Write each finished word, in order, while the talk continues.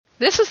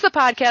This is the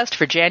podcast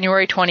for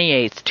January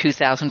 28th,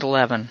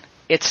 2011.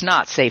 It's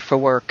not safe for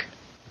work.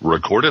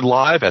 Recorded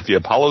live at the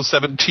Apollo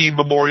 17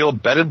 Memorial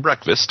Bed and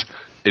Breakfast,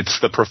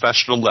 it's The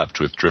Professional Left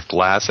with Drift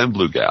Glass and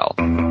Blue Gal.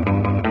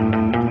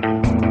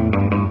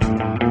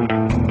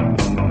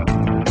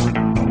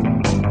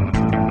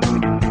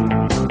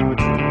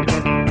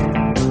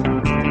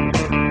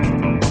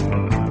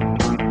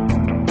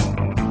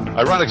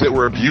 Ironic that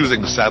we're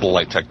abusing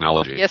satellite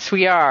technology. Yes,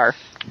 we are.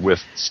 With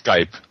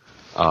Skype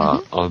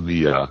on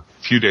the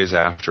few days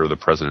after the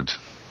president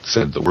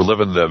said that we're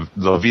living the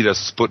La Vida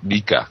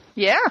Sputnika.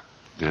 Yeah.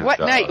 And,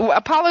 what night?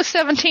 Apollo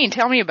 17,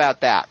 tell me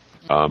about that.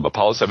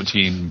 Apollo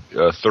 17,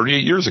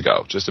 38 years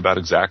ago, just about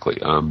exactly,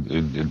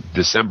 in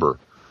December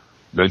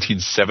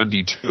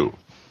 1972,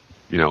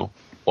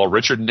 while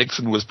Richard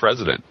Nixon was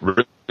president.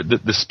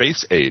 The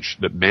space age,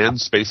 the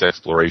manned space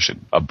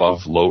exploration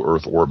above low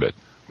Earth orbit,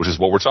 which is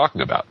what we're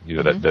talking about,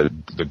 that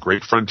the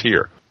great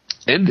frontier,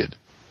 ended,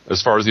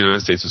 as far as the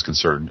United States is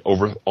concerned,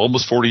 over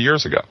almost 40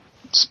 years ago.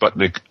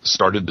 Sputnik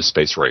started the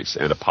space race,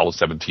 and Apollo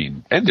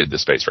 17 ended the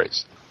space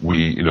race.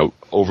 We,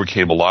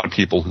 overcame a lot of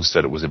people who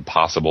said it was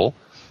impossible.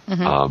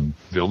 The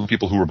only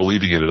people who were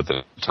believing in it at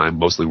the time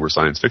mostly were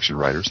science fiction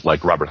writers,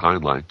 like Robert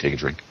Heinlein, take a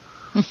drink,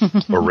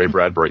 or Ray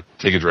Bradbury,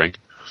 take a drink,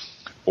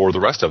 or the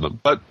rest of them.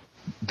 But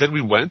then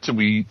we went and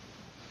we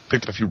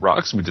picked up a few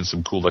rocks and we did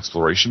some cool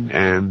exploration,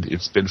 and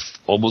it's been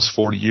almost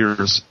 40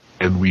 years,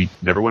 and we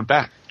never went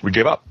back. We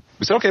gave up.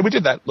 We said, okay, we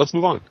did that. Let's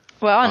move on.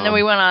 Well, and then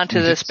we went on to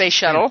the space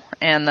shuttle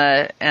and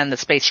the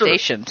space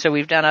station. So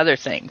we've done other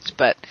things,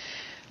 but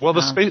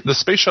the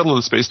space shuttle and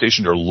the space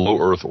station are low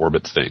Earth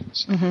orbit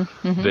things.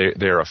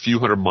 They're a few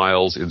hundred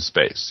miles in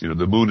space.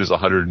 The moon is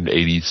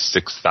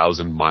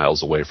 186,000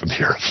 miles away from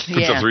the Earth.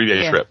 It's a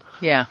 3-day trip.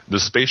 Yeah. The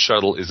space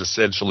shuttle is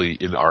essentially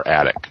in our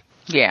attic.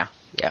 Yeah.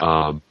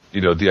 Yeah.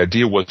 The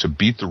idea was to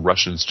beat the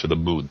Russians to the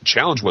moon. The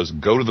challenge was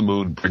go to the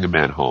moon, bring a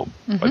man home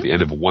by the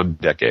end of one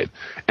decade.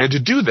 And to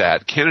do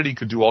that, Kennedy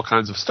could do all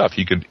kinds of stuff.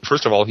 He could,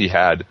 first of all, he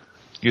could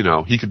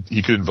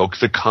invoke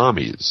the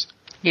commies.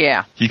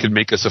 Yeah. He could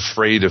make us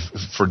afraid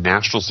for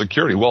national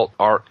security. Well,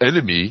 our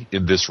enemy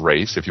in this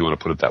race, if you want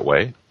to put it that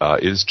way,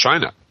 is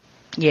China.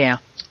 Yeah.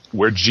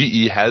 Where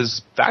GE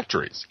has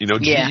factories.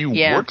 GE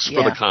works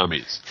for the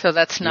commies. So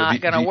that's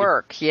not going to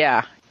work.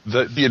 Yeah.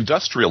 The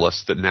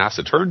industrialists that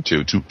NASA turned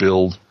to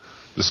build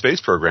the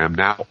space program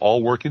now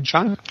all work in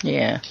China.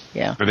 Yeah,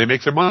 yeah. And they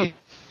make their money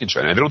in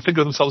China. And they don't think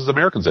of themselves as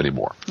Americans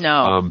anymore.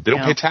 No. They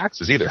don't pay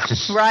taxes either.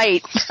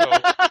 Right. So,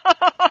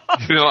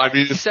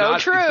 it's so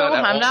true.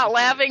 I'm not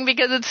laughing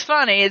because it's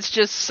funny. It's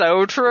just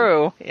so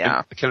true.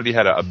 Yeah. And Kennedy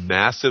had a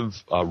massive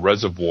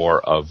reservoir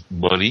of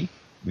money.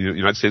 The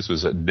United States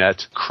was a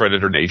net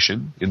creditor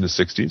nation in the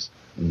 60s.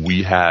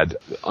 We had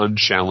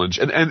unchallenged,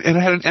 and it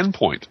had an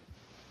endpoint.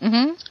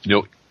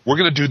 We're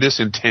going to do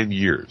this in 10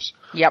 years.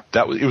 Yep.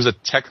 It was a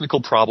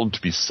technical problem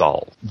to be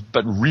solved.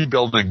 But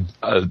rebuilding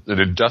an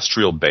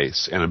industrial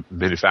base and a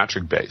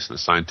manufacturing base and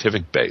a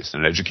scientific base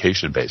and an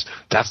education base,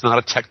 that's not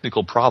a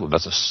technical problem.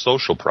 That's a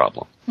social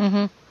problem.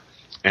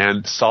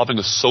 And solving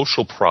a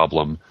social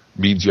problem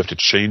means you have to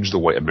change the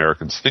way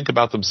Americans think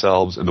about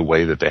themselves and the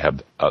way that they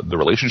have the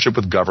relationship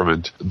with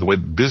government, the way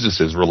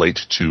businesses relate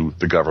to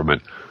the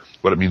government,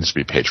 what it means to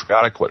be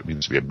patriotic, what it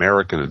means to be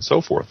American, and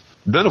so forth.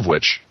 None of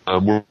which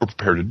we're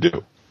prepared to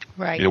do.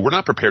 Right. We're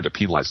not prepared to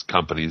penalize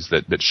companies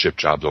that ship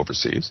jobs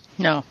overseas.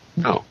 No.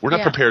 We're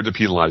not prepared to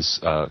penalize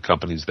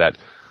companies that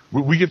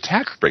we give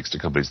tax breaks to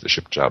companies that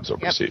ship jobs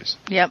overseas.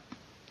 Yep.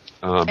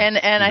 And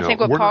I think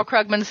what Paul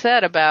Krugman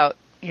said about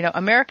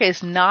America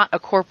is not a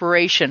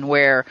corporation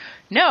where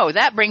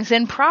that brings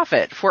in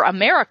profit for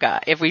America.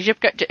 If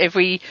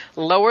we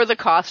lower the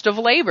cost of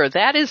labor,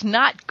 that is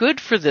not good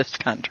for this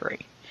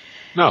country.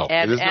 No,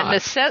 and it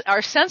is not.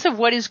 Our sense of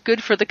what is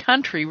good for the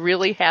country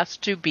really has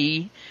to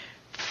be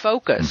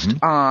focused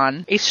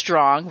on a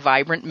strong,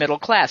 vibrant middle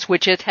class,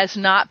 which it has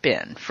not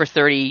been for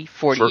 30,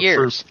 40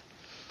 years.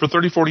 For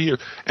 30, 40 years.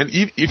 And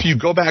if you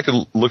go back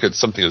and look at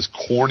something as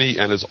corny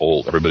and as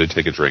old, everybody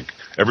take a drink,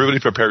 everybody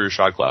prepare your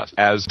shot glass,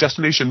 as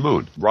Destination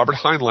Moon, Robert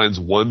Heinlein's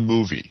one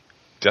movie,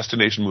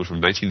 Destination Moon from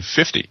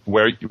 1950,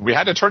 where we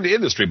had to turn to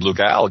industry, Blue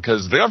Gal,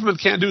 because the government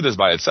can't do this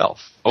by itself.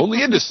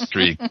 Only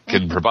industry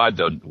can provide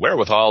the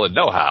wherewithal and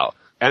know-how.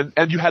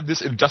 And you had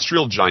this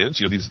industrial giants,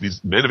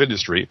 these men of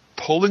industry,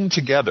 pulling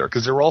together,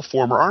 because they're all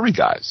former Army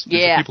guys.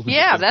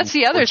 That's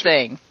the other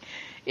thing,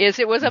 is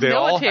it was a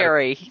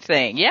military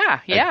thing.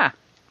 Yeah.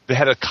 They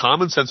had a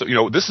common sense of,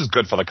 this is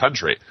good for the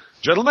country.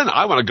 Gentlemen,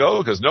 I want to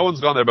go because no one's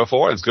gone there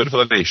before, and it's good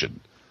for the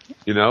nation.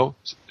 Can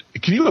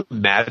you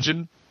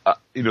imagine,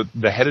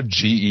 the head of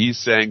GE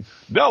saying,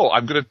 no,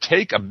 I'm going to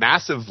take a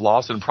massive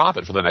loss in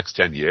profit for the next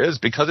 10 years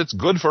because it's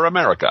good for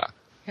America?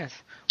 Yes.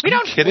 We're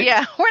not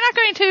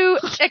going to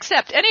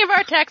accept any of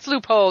our tax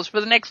loopholes for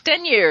the next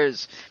 10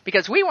 years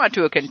because we want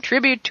to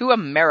contribute to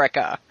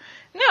America.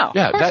 No,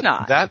 of course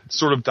not. That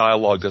sort of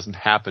dialogue doesn't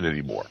happen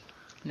anymore.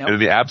 Nope. And in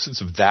the absence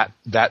of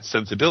that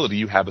sensibility,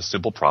 you have a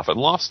simple profit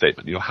and loss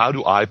statement. How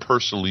do I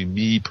personally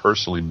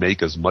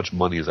make as much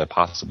money as I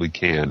possibly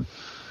can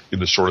in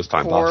the shortest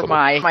time for possible.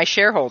 For my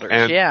shareholders,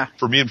 and yeah.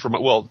 For me and for my,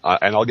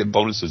 and I'll get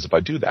bonuses if I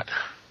do that.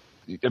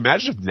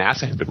 Imagine if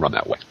NASA had been run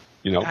that way.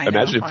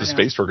 Imagine if the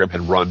space program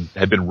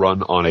had been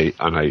run on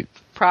a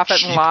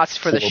profit and loss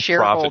for the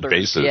shareholders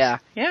basis.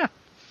 Yeah.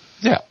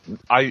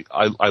 I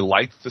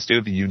liked the State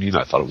of the Union.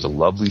 I thought it was a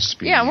lovely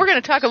speech. Yeah, and we're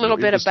going to talk a little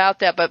bit about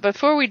that. But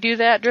before we do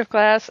that, Drift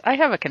Glass, I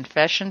have a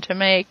confession to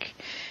make.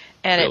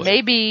 And really? It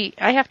may be,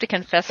 I have to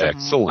confess, a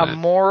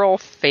moral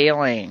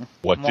failing.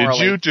 What did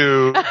you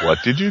do? What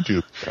did you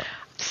do?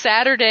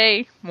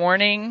 Saturday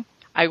morning,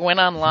 I went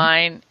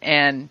online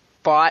and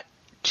bought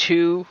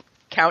 2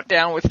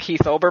 Countdown with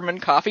Keith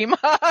Olbermann coffee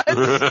mugs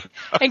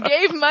and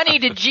gave money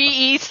to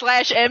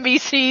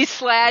GE/NBC/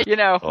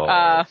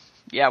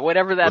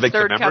 whatever that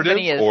third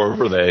company is. Or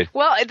were they?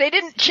 Well, they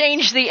didn't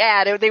change the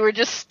ad. They were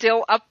just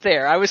still up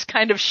there. I was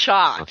kind of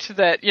shocked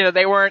that,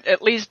 they weren't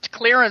at least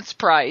clearance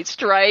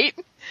priced, right?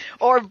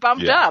 Or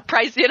bumped up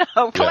price,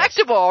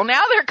 collectible. Yes.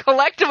 Now they're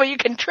collectible. You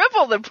can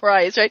triple the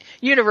price, right?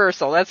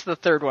 Universal. That's the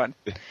third one.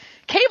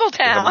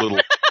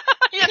 Cabletown.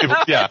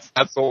 Yeah,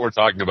 that's what we're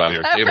talking about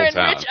here.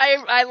 Cabletown. Rich,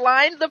 I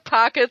lined the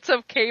pockets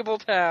of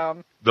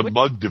Cabletown. The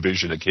mug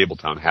division at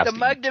Cabletown has to be.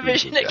 The mug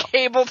division at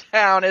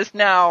Cabletown is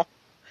now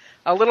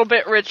a little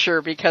bit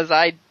richer because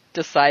I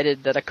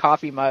decided that a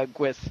coffee mug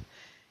with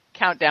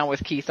Countdown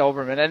with Keith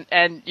Olbermann.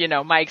 And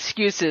my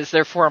excuse is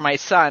they're for my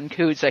son,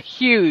 who's a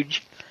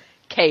huge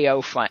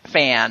KO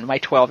fan. My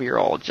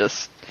 12-year-old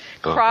just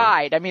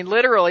cried. I mean,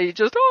 literally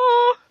just, no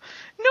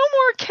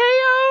more KO.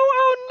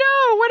 Oh,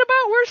 no. What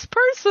about worst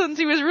persons?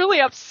 He was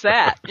really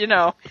upset,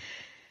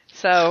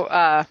 So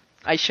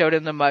I showed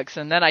him the mugs,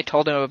 and then I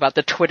told him about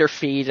the Twitter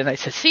feed, and I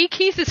said, see,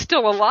 Keith is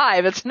still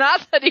alive. It's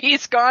not that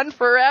he's gone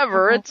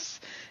forever. It's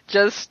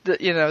just,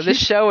 this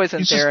show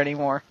isn't there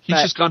anymore.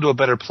 He's just gone to a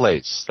better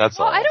place. That's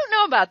all. I don't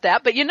know about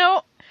that, but,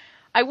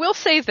 I will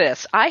say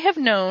this. I have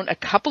known a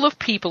couple of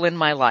people in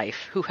my life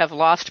who have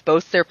lost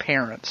both their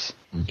parents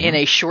in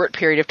a short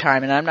period of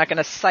time, and I'm not going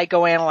to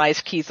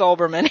psychoanalyze Keith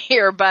Olbermann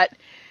here, but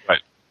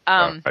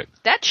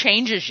that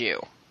changes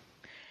you.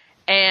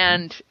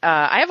 And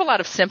I have a lot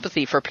of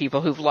sympathy for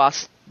people who've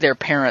lost their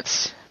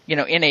parents,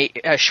 in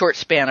a short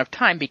span of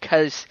time,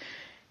 because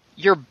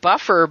your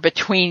buffer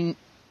between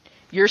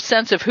your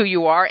sense of who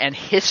you are and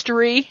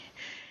history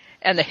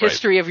and the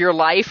history of your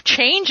life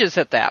changes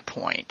at that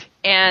point.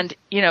 And,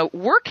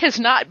 work has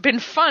not been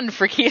fun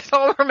for Keith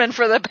Olbermann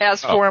for the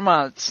past 4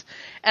 months.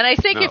 And I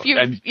think if you,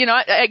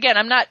 again,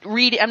 I'm not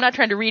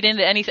trying to read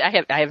into anything.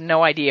 I have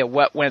no idea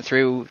what went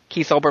through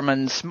Keith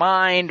Olbermann's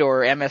mind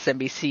or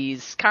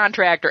MSNBC's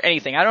contract or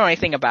anything. I don't know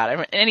anything about it. I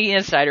don't have any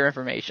insider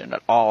information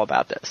at all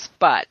about this.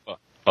 But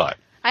I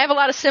have a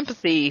lot of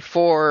sympathy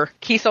for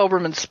Keith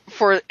Olbermann's,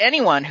 for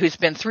anyone who's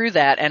been through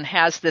that and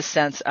has this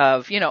sense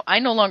of, I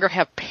no longer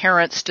have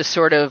parents to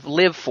sort of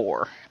live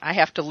for. I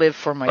have to live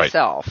for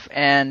myself.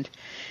 And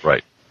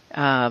well,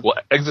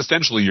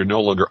 existentially, you're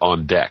no longer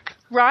on deck.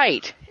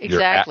 Right.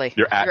 Exactly.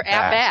 You're at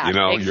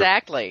bat.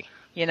 Exactly.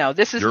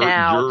 This is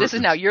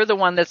now you're the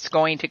one that's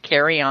going to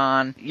carry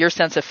on your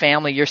sense of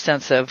family, your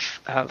sense of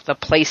the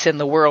place in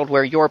the world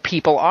where your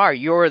people are.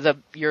 You're the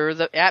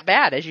at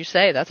bat, as you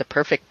say. That's a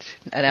perfect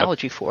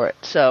analogy for it.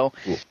 So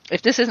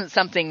if this isn't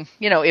something,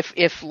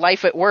 if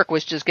life at work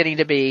was just getting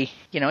to be,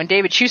 and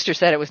David Schuster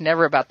said it was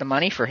never about the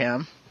money for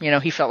him.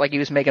 He felt like he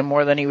was making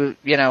more than he,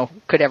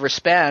 could ever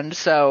spend.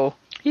 So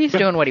he's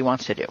doing what he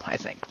wants to do, I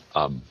think.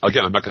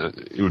 Again, I'm not going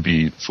to, it would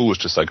be foolish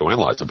to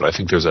psychoanalyze him, but I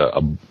think there's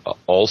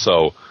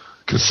also,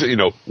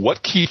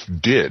 what Keith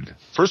did,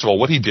 first of all,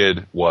 what he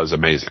did was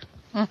amazing.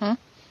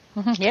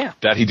 Yeah.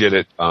 That he did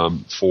it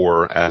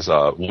for, as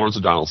Lawrence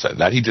O'Donnell said,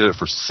 that he did it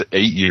for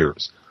 8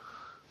 years.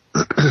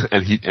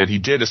 and he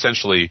did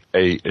essentially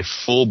a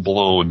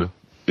full-blown,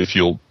 if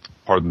you'll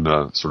pardon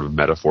the sort of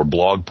metaphor,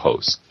 blog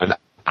post, an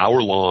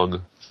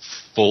hour-long,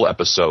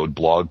 full-episode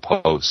blog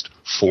post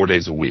 4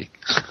 days a week.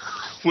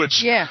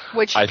 Which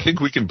I think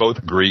we can both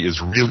agree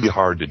is really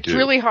hard to do. It's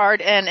really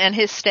hard, and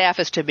his staff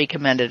is to be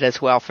commended as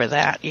well for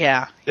that.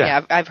 Yeah.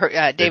 I've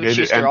heard David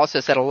Schuster also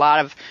said a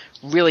lot of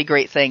really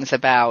great things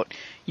about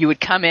you would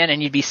come in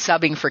and you'd be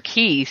subbing for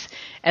Keith,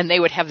 and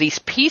they would have these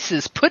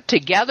pieces put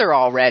together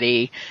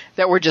already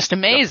that were just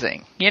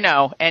amazing,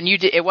 and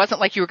it wasn't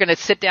like you were going to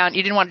sit down.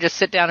 You didn't want to just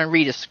sit down and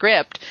read a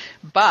script,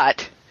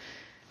 but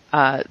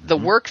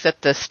the work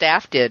that the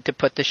staff did to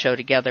put the show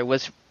together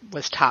was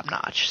top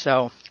notch.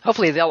 So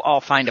hopefully they'll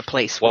all find a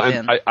place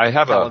within I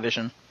have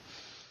television.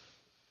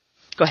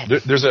 Go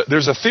ahead.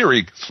 There's a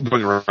theory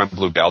going around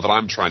Blue Gal that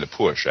I'm trying to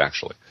push,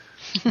 actually,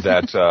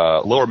 that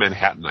Lower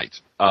Manhattanite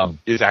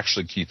is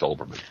actually Keith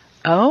Olbermann.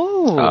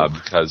 Oh.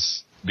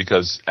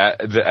 Because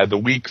at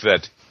the week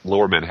that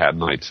Lower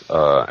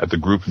Manhattanite at the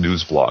group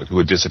news blog, who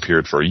had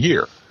disappeared for a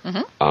year,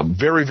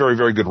 very, very,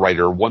 very good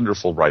writer,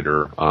 wonderful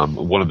writer,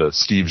 one of the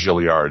Steve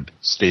Gilliard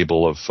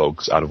stable of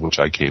folks out of which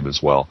I came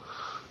as well,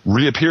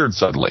 reappeared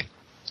suddenly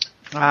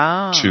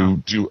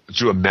to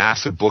do a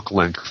massive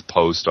book-length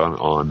post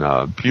on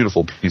a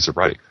beautiful piece of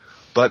writing.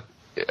 But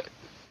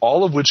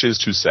all of which is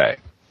to say,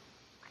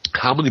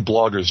 how many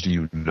bloggers do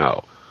you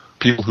know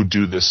people who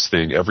do this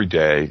thing every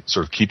day,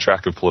 sort of keep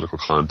track of political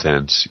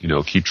content,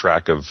 keep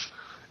track of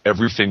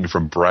everything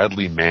from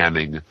Bradley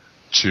Manning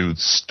to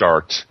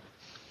Start,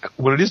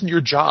 when it isn't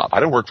your job. I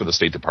don't work for the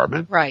State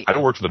Department. Right. I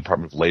don't work for the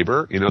Department of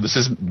Labor. This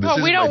isn't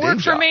we don't work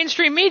for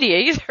mainstream media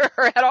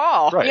either at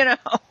all. Right.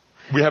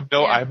 We have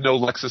I have no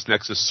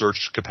LexisNexis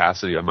search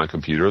capacity on my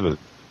computer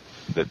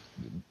that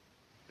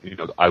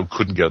I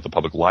couldn't get at the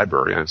public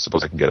library. I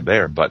suppose I can get it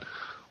there, but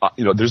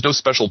there's no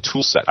special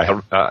tool set.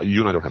 You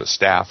and I don't have a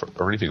staff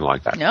or anything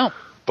like that. No.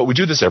 But we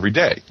do this every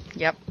day.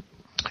 Yep.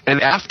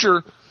 And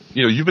after,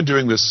 you've been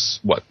doing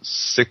this,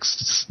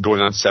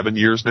 going on 7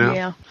 years now?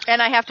 Yeah.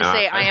 And I have to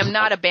say, I am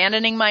not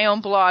abandoning my own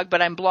blog,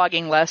 but I'm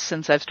blogging less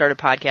since I've started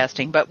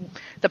podcasting. But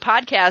the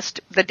podcast,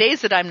 the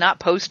days that I'm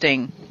not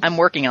posting, I'm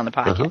working on the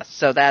podcast. Uh-huh.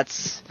 So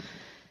that's,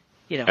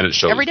 and it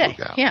shows every day.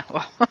 Yeah.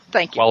 Well,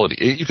 thank you. Quality.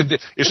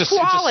 It's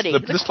quality.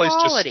 This place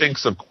just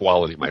stinks of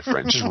quality, my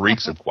friend. Just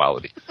reeks of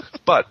quality.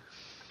 But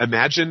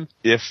imagine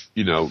if,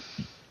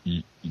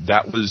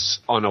 that was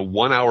on a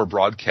 1 hour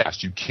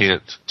broadcast. You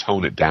can't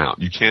tone it down.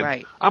 You can't.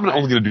 Right. I'm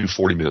only going to do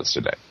 40 minutes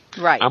today.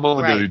 Right. I'm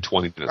only going to do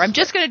 20 minutes. Or I'm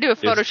just going to do a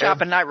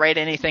Photoshop and not write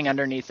anything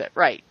underneath it.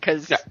 Right.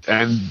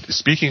 And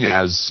speaking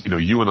as,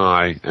 you and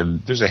I,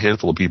 and there's a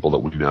handful of people that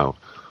we know,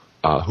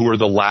 who are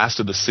the last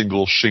of the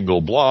single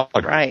shingle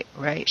bloggers. Right.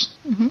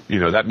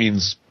 Mm-hmm. That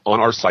means on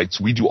our sites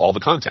we do all the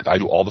content. I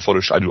do all the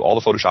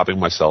photoshopping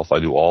myself. I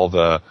do all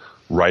the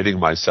writing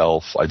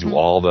myself. I do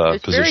all the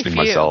positioning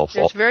myself.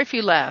 There's very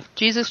few left.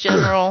 Jesus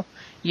General,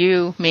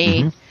 you,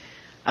 me.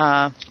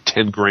 Mm-hmm.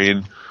 10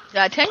 Grain.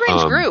 10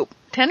 Grain's group.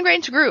 10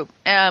 Grain's group.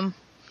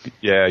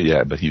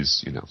 Yeah, but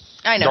he's,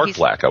 I know, dark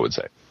black, I would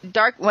say.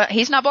 Well,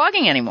 he's not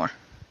blogging anymore.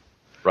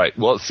 Right.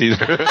 Well, see,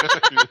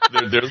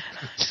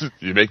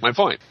 you make my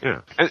point.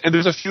 Yeah. And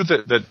there's a few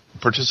that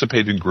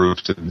participate in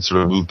groups and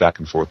sort of move back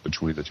and forth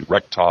between the two.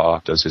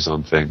 Rectaw does his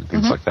own thing,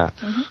 things like that.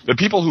 Mm-hmm. The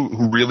people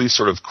who really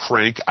sort of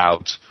crank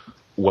out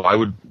what I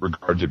would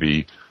regard to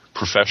be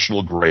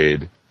professional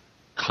grade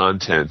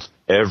content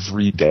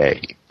every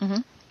day,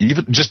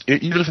 even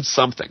if it's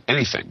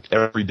anything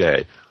every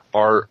day,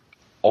 are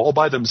all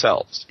by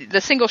themselves. The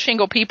single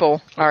shingle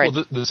people are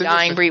the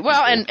dying breed.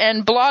 Well,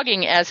 and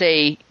blogging as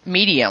a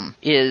medium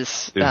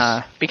is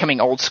becoming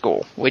old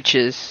school, which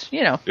is,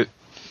 It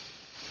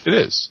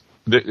is.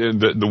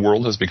 The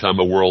world has become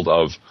a world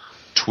of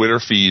Twitter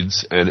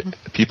feeds and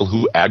people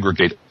who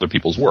aggregate other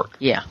people's work.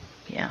 Yeah.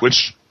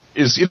 Which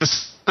is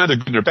neither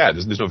good nor bad.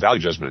 There's no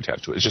value judgment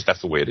attached to it. It's just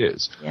that's the way it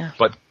is. Yeah.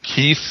 But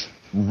Keith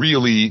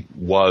really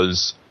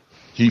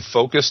he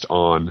focused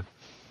on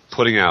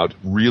putting out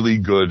really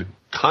good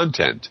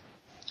content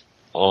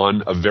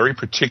on a very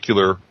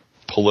particular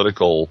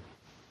political,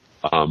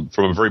 from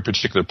a very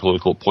particular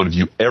political point of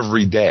view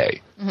every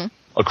day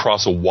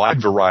across a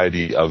wide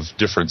variety of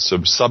different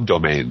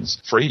subdomains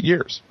for 8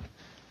 years.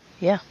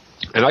 Yeah.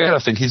 And I gotta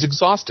think he's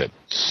exhausted.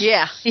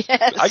 Yeah.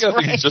 Yes, I gotta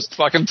think he's just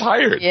fucking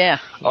tired. Yeah.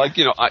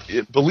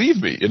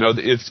 Believe me,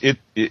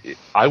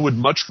 I would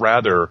much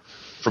rather,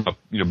 from a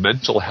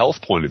mental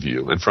health point of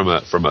view and from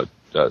a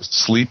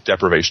sleep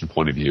deprivation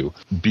point of view,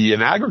 be an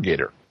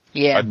aggregator.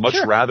 Yeah, I'd much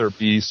rather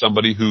be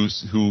somebody who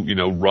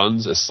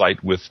runs a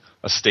site with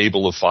a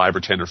stable of 5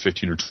 or 10 or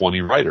 15 or 20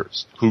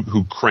 writers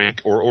who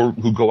crank or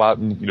who go out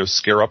and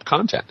scare up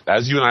content.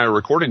 As you and I are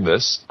recording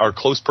this, our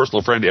close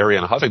personal friend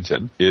Arianna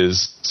Huffington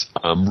is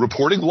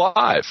reporting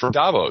live from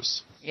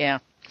Davos. Yeah,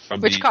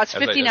 which costs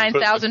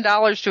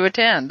 $59,000 to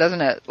attend,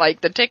 doesn't it? Like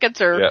the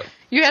tickets are. Yeah.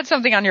 You had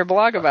something on your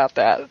blog about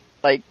that.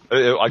 Like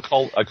I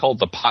called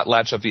the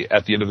potlatch at the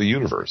end of the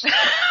universe.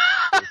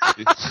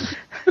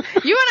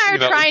 You and I are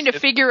trying to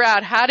figure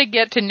out how to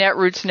get to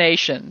Netroots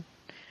Nation,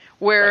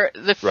 where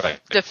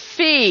the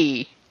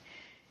fee,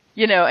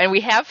 and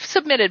we have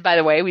submitted, by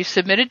the way, we've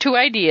submitted 2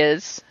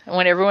 ideas. I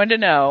want everyone to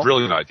know.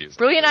 Brilliant ideas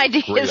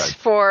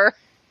for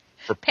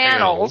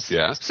panels,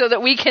 yes. So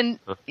that we can,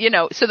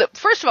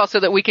 first of all, so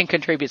that we can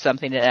contribute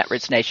something to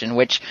Netroots Nation,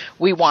 which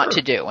we want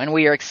to do. And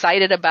we are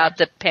excited about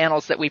the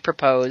panels that we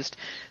proposed.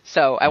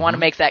 So I want to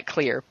make that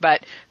clear.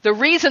 But the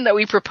reason that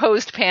we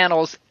proposed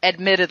panels,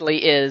 admittedly,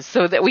 is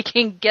so that we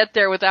can get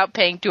there without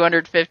paying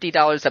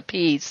 $250 a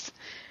piece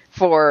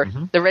for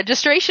the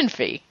registration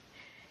fee.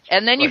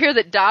 And then you hear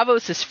that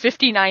Davos is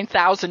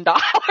 $59,000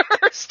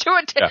 to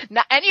attend,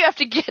 and you have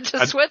to get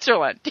to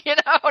Switzerland,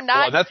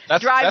 not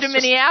drive to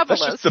Minneapolis.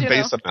 That's just the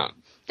base amount.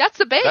 That's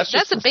the base.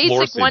 That's a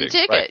basic one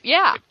ticket. Right.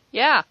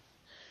 Yeah.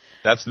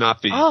 That's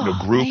not the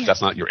group. Man.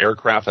 That's not your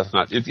aircraft. That's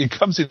not. It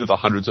comes into the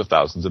hundreds of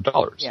thousands of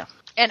dollars. Yeah.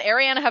 And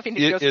Arianna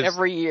Huffington goes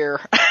every year.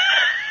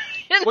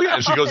 Well, yeah,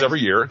 she goes every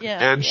year,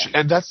 and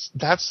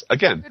that's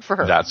again, good for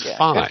her. That's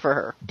fine. Good for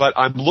her. But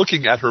I'm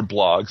looking at her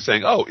blog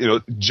saying,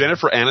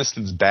 Jennifer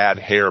Aniston's bad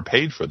hair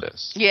paid for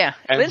this. Yeah,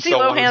 and Lindsay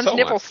Lohan's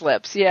nipple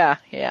slips. Yeah.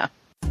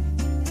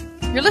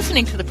 You're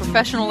listening to the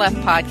Professional Left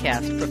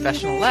podcast,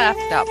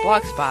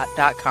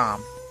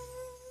 professionalleft.blogspot.com.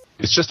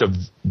 It's just a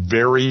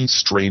very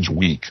strange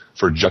week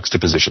for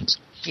juxtapositions.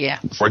 Yeah.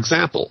 For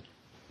example,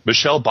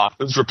 Michele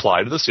Bachmann's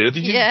reply to the State of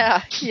the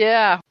Union.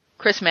 Yeah.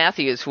 Chris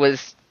Matthews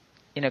was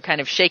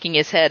kind of shaking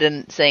his head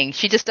and saying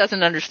she just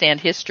doesn't understand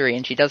history,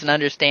 and she doesn't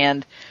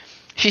understand.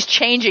 She's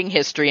changing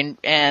history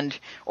and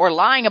or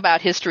lying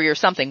about history or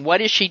something.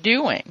 What is she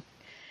doing?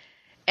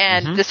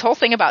 And this whole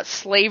thing about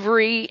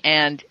slavery,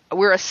 and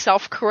we're a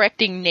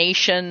self-correcting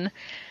nation.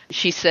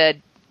 She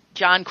said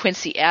John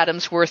Quincy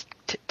Adams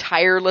worked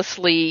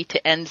tirelessly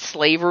to end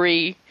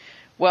slavery.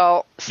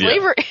 Well,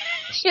 slavery,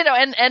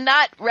 and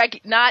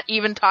not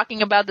even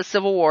talking about the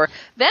Civil War,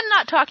 then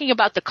not talking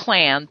about the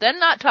Klan, then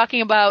not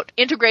talking about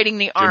integrating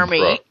the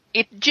Army,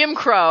 Jim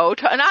Crow,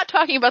 not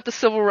talking about the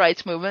Civil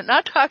Rights Movement,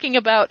 not talking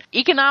about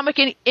economic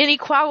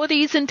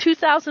inequalities in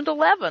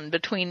 2011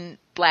 between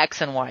blacks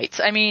and whites.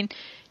 I mean,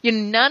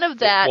 none of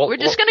that. We're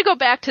just going to go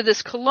back to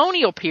this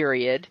colonial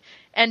period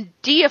and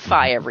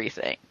deify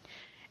everything.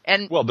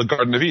 And the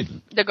Garden of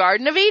Eden. The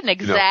Garden of Eden,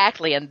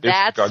 exactly, and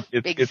that's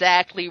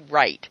exactly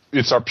right.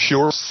 It's our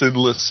pure,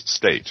 sinless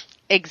state.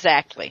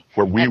 Exactly.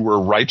 Where we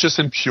were righteous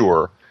and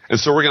pure, and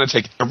so we're going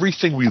to take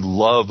everything we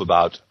love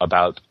about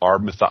our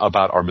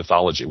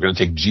mythology. We're going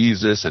to take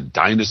Jesus and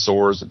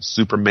dinosaurs and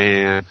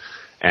Superman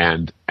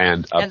and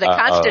the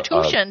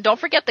Constitution. Don't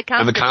forget the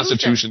Constitution. And the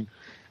Constitution.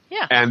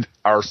 Yeah. And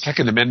our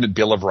Second Amendment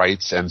Bill of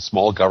Rights and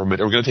small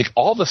government. And we're going to take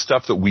all the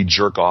stuff that we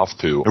jerk off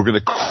to, and we're going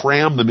to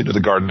cram them into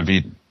the Garden of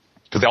Eden.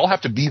 Because they all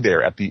have to be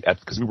there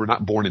because we were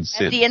not born in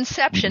sin. At the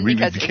inception,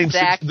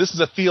 this is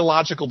a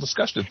theological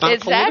discussion. It's not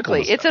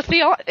exactly. It's a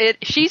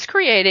she's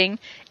creating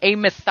a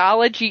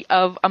mythology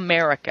of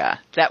America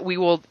that we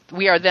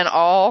are then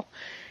all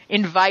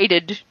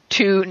invited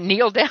to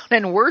kneel down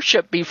and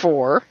worship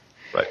before.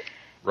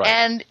 Right.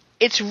 And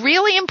it's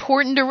really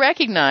important to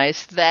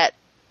recognize that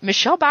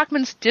Michele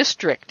Bachmann's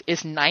district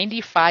is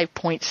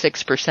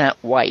 95.6%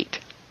 white.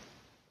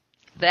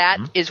 That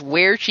is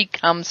where she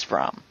comes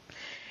from.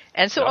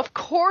 And so, of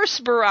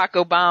course, Barack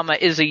Obama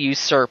is a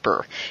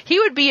usurper. He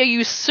would be a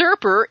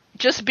usurper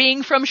just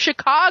being from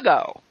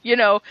Chicago.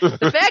 The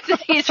fact that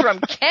he's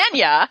from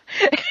Kenya,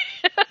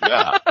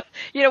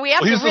 we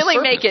have to really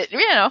make it,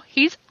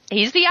 he's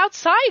the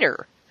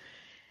outsider.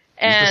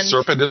 And he's the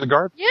serpent in the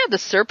garden. Yeah, the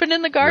serpent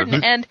in the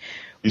garden. And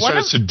he's trying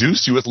to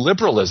seduce you with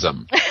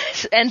liberalism.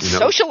 and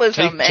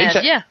socialism. Take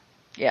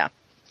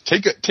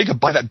a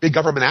bite of that big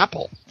government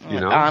apple,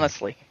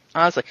 Honestly.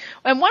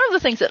 And one of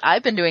the things that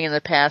I've been doing in the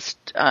past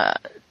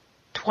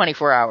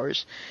 24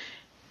 hours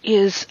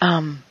is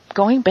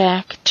going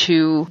back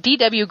to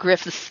D.W.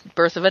 Griffith's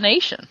Birth of a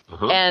Nation.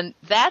 And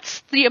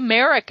that's the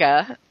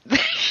America.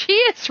 She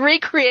is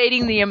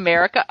recreating the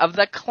America of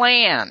the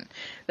Klan.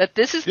 That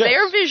this is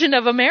their vision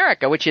of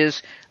America, which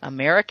is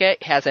America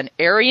has an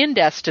Aryan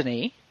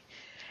destiny.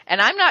 And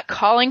I'm not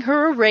calling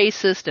her a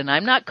racist, and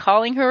I'm not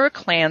calling her a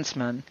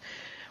Klansman.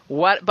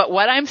 But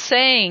what I'm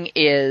saying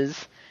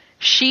is,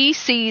 she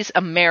sees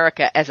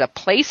America as a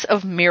place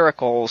of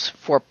miracles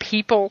for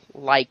people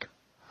like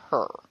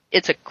her.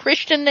 It's a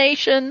Christian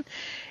nation.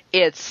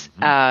 It's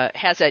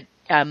has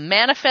a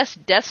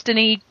manifest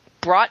destiny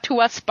brought to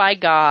us by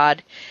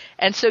God.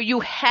 And so you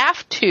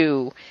have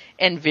to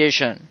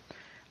envision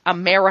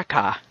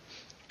America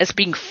as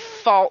being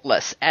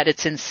faultless at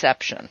its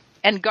inception.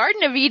 And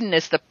Garden of Eden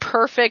is the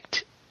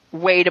perfect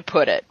way to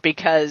put it,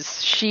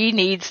 because she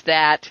needs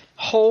that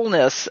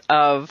wholeness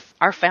of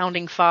our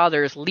founding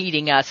fathers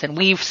leading us, and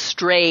we've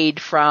strayed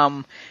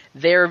from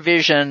their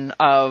vision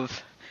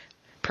of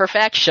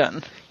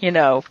perfection,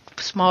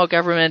 small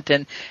government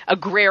and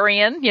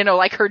agrarian,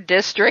 like her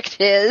district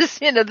is.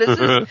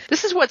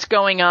 This is what's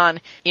going on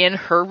in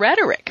her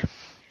rhetoric.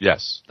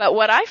 Yes. But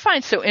what I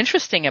find so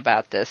interesting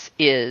about this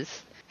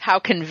is how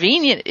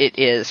convenient it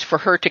is for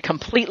her to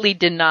completely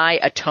deny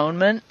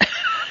atonement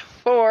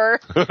for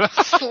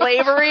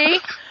slavery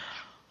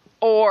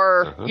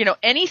or,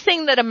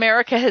 anything that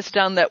America has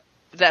done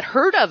that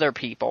hurt other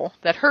people,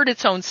 that hurt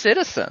its own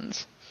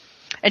citizens.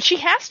 And she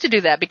has to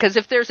do that, because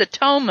if there's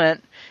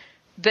atonement,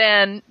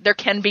 then there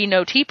can be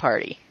no Tea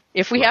Party.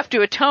 If we have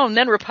to atone,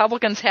 then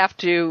Republicans have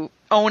to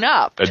own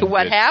up to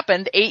what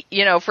happened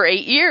for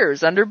 8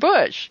 years under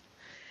Bush.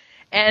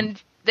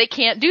 And they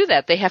can't do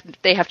that. They have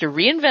to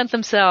reinvent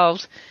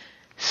themselves,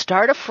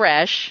 start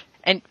afresh.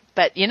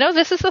 But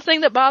this is the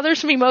thing that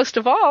bothers me most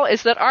of all,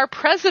 is that our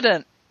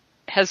president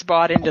has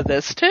bought into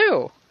this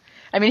too.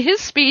 I mean, his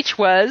speech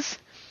was,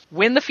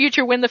 win the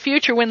future, win the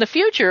future, win the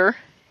future.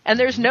 And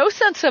there's no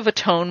sense of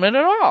atonement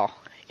at all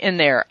in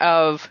there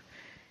of,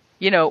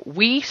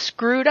 we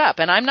screwed up.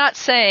 And I'm not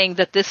saying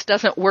that this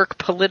doesn't work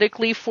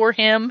politically for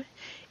him.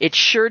 It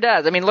sure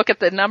does. I mean, look at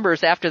the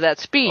numbers after that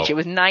speech. It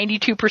was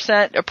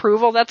 92%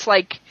 approval. That's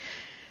like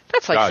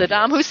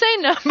Saddam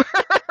Hussein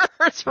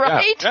numbers,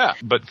 right? Yeah,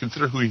 but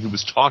consider who he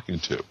was talking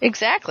to.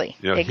 Exactly.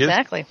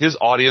 Exactly. His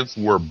audience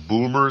were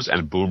boomers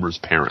and boomers'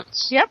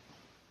 parents. Yep.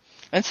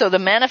 And so the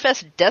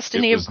manifest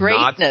destiny of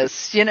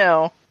greatness,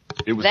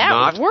 it was that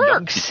not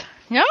works.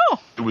 No.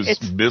 It was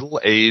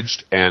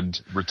middle-aged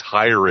and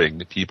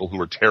retiring people who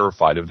were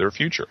terrified of their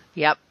future.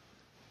 Yep.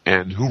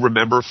 And who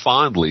remember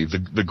fondly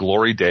the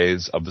glory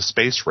days of the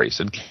space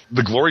race and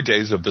the glory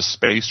days of the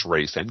space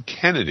race and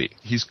Kennedy.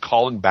 He's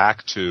calling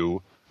back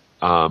to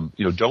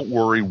don't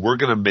worry, we're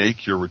going to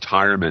make your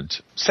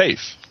retirement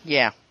safe.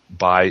 Yeah.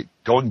 By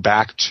going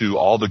back to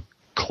all the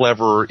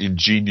clever,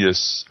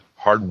 ingenious,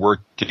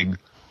 hardworking,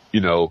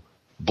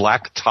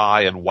 black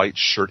tie and white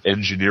shirt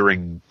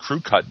engineering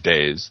crew cut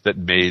days that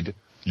made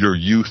your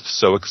youth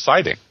so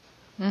exciting.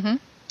 Mm-hmm.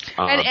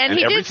 And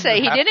he did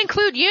say he did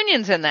include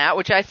unions in that,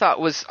 which I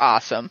thought was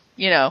awesome.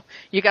 You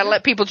got to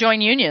let people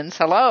join unions.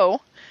 Hello.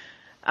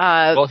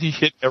 Well, he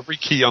hit every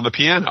key on the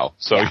piano,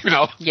 so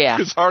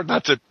it's hard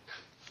not to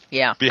be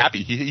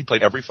happy. He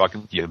played every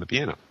fucking key on the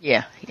piano.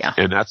 Yeah.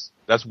 And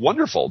that's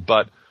wonderful.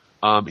 But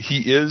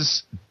he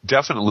is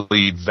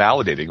definitely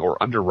validating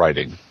or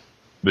underwriting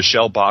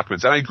Michele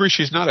Bachmann's. And I agree,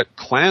 she's not a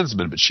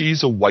Klansman, but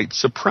she's a white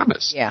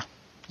supremacist. Yeah.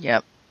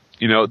 Yep.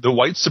 The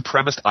white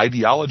supremacist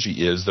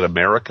ideology is that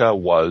America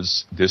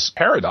was this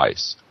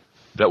paradise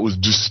that was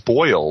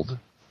despoiled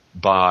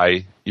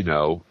by,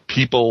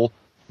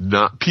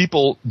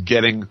 people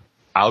getting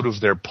out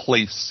of their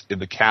place in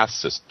the caste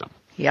system.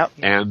 Yep.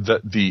 And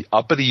the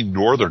uppity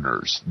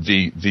Northerners,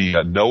 the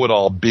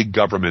know-it-all big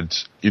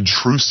government,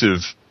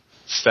 intrusive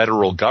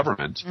federal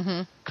government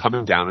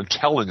coming down and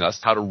telling us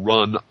how to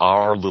run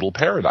our little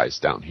paradise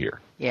down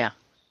here. Yeah.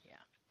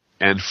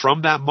 And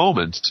from that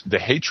moment, the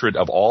hatred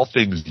of all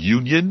things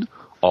union,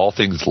 all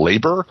things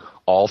labor,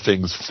 all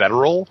things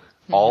federal,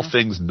 all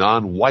things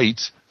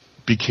non-white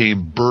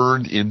became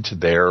burned into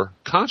their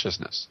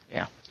consciousness.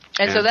 Yeah.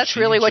 And so that's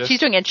really what she's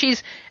doing. And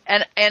she's,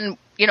 and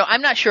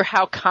I'm not sure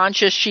how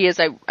conscious she is.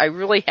 I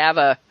really have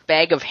a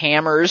bag of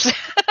hammers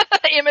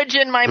image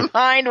in my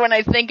mind when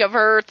I think of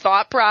her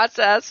thought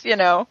process,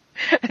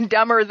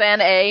 dumber than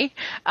A.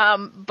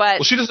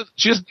 But she doesn't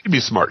need to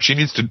be smart. She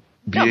needs to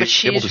be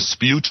able to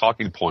spew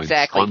talking points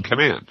on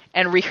command.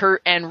 And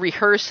rehearse and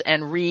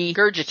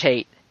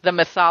regurgitate the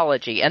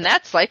mythology. And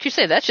that's, like you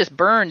say, that's just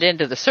burned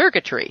into the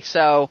circuitry.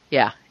 So,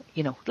 yeah,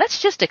 let's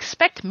just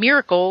expect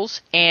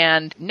miracles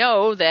and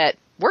know that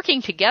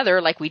working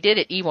together like we did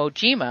at Iwo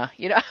Jima,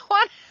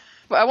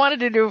 I wanted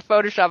to do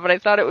Photoshop, but I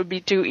thought it would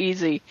be too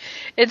easy.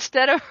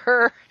 Instead of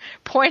her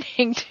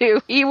pointing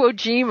to Iwo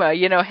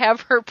Jima, have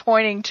her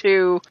pointing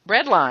to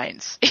bread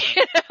lines,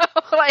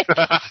 like...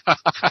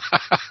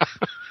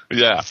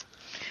 Yeah.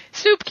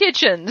 Soup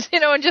kitchens,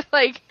 and just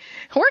like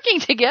working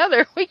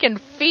together, we can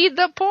feed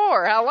the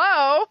poor.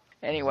 Hello.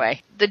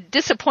 Anyway, the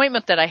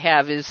disappointment that I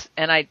have is,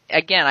 and I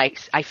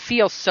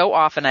feel so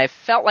often, I've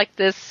felt like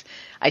this,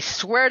 I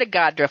swear to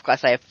God, Drift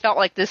Glass, I have felt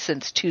like this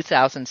since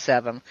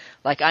 2007,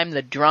 like I'm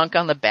the drunk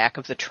on the back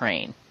of the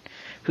train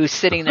who's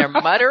sitting there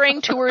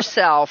muttering to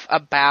herself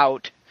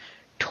about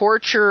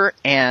torture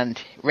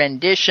and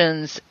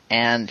renditions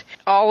and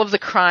all of the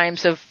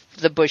crimes of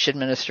the Bush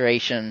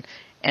administration.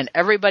 And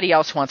everybody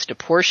else wants to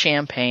pour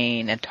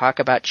champagne and talk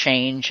about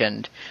change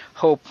and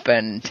hope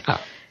and,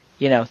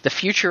 the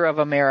future of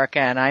America.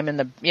 And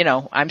I'm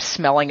I'm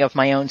smelling of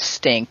my own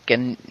stink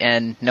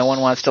and no one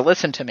wants to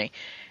listen to me.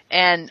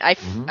 And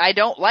I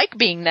don't like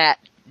being that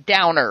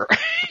downer.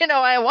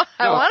 I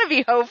want to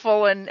be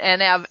hopeful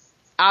and have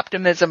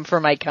optimism for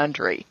my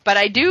country. But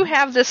I do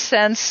have this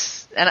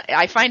sense, and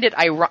I find it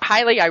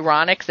highly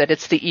ironic that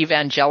it's the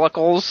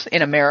evangelicals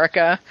in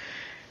America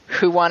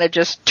who want to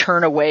just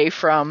turn away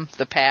from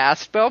the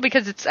past. Well,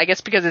 because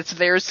it's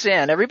their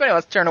sin. Everybody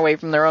wants to turn away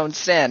from their own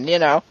sin,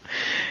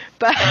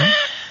 But,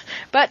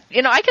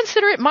 I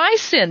consider it my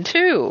sin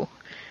too.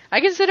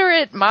 I consider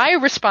it my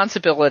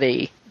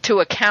responsibility to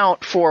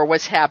account for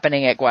what's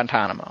happening at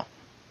Guantanamo.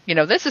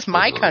 This is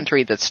my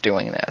country that's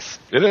doing this.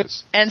 It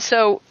is. And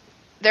so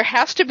there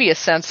has to be a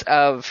sense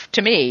of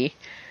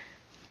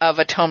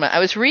atonement. I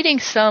was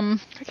reading I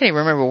can't even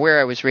remember where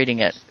I was reading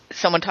it.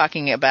 Someone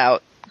talking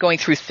about going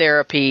through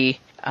therapy,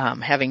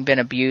 having been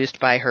abused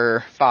by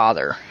her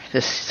father.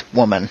 This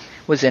woman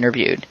was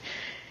interviewed.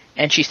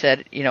 And she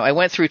said, I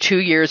went through 2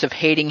 years of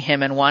hating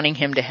him and wanting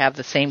him to have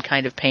the same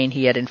kind of pain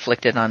he had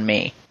inflicted on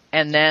me.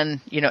 And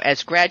then,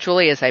 as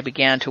gradually as I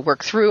began to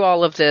work through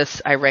all of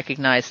this, I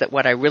recognized that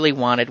what I really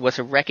wanted was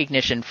a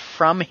recognition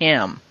from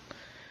him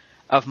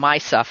of my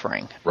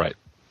suffering. Right.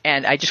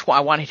 And I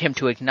wanted him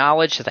to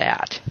acknowledge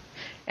that.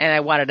 And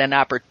I wanted an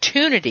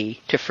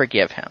opportunity to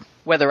forgive him.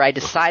 Whether I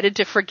decided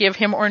to forgive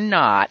him or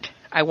not,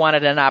 I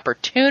wanted an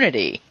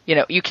opportunity.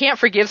 You can't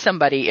forgive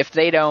somebody if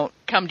they don't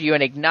come to you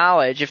and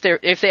acknowledge, if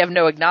they have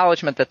no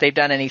acknowledgement that they've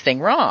done anything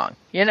wrong.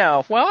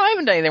 Well, I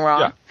haven't done anything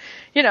wrong.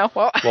 Yeah.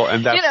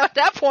 And at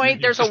that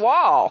point, there's a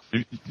wall.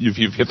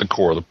 You've hit the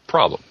core of the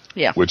problem.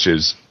 Yeah. Which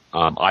is,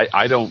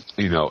 I don't,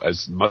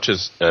 as much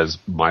as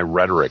my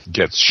rhetoric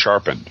gets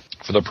sharpened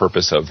for the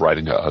purpose of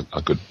writing a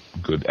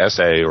good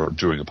essay or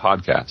doing a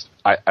podcast,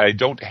 I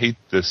don't hate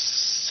the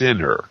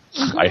sinner.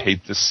 Mm-hmm. I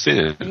hate the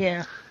sin.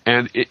 Yeah.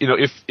 And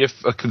if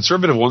a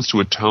conservative wants to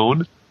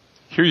atone,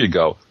 here you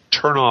go.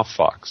 Turn off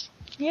Fox.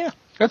 Yeah.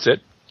 That's it.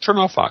 Turn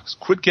off Fox.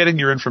 Quit getting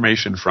your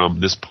information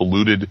from this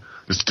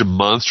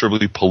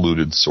demonstrably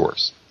polluted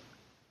source.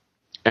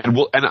 And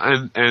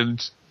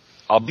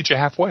I'll meet you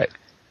halfway. Yeah.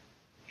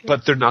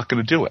 But they're not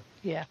going to do it.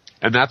 Yeah.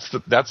 And that's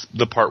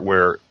the part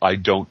where I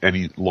don't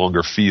any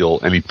longer feel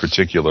any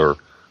particular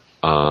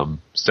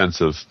sense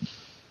of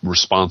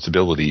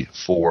responsibility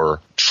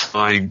for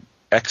trying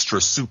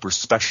extra super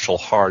special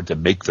hard to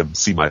make them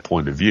see my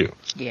point of view.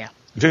 Yeah.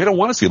 They don't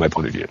want to see my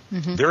point of view.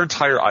 Their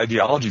entire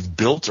ideology is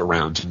built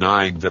around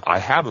denying that I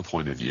have a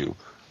point of view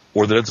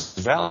or that it's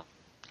valid.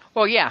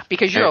 Well, yeah,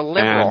 because you're a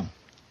liberal.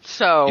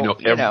 So,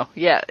 they're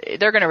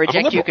going to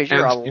reject you because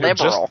you're a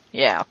liberal.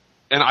 Yeah.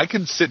 And I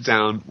can sit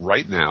down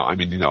right now. I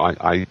mean,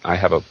 I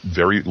have a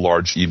very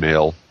large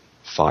email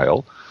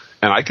file,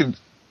 and I can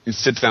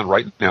sit down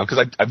right now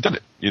because I've done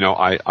it.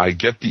 I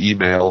get the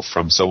email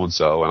from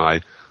so-and-so,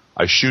 and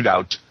I shoot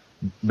out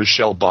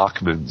Michele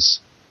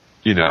Bachmann's,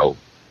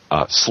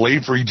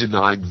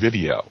 slavery-denying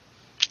video.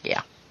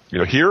 Yeah.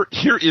 Here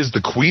is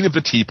the queen of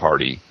the Tea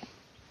Party,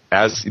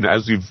 as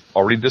we've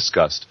already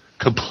discussed,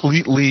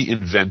 completely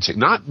inventing,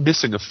 not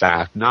missing a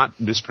fact, not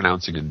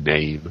mispronouncing a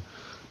name,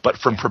 but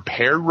from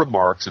prepared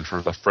remarks in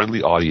front of a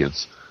friendly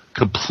audience,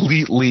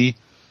 completely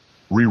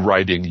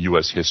rewriting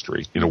U.S.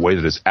 history in a way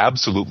that is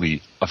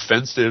absolutely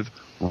offensive,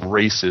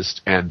 racist,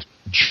 and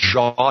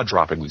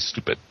jaw-droppingly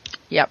stupid.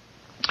 Yep.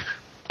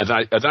 And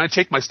then I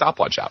take my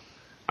stopwatch out.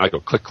 I go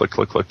click, click,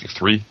 click, click,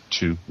 3,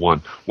 2,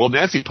 1. Well,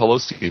 Nancy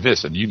Pelosi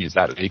this, and Union's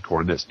that, and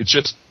Acorn this. It's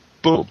just,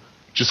 boom,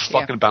 just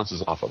fucking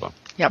bounces off of them.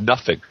 Yep.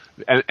 Nothing.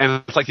 And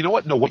it's like, you know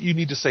what? No, what you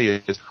need to say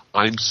is,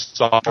 I'm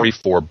sorry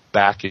for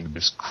backing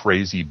this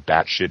crazy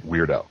batshit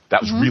weirdo.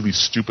 That was really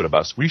stupid of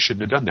us. We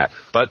shouldn't have done that.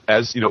 But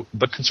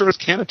but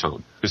conservatives can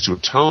atone. To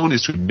atone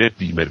is to admit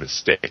that you made a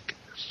mistake.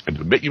 And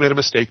to admit you made a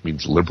mistake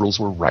means liberals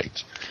were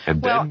right.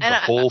 And then the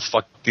whole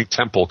fucking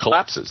temple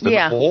collapses. Then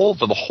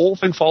the whole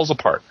thing falls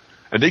apart.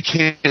 And they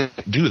can't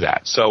do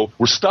that. So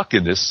we're stuck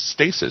in this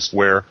stasis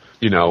where,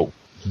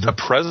 the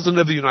President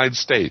of the United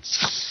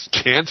States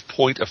can't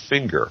point a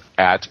finger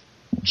at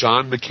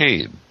John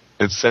McCain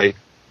and say,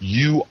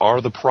 you are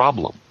the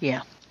problem.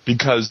 Yeah.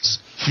 Because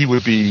he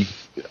would be,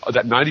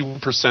 that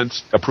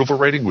 91% approval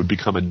rating would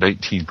become a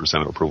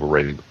 19% approval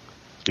rating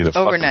in a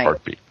fucking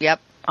heartbeat.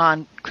 Yep.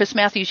 On Chris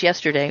Matthews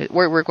yesterday,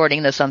 we're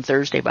recording this on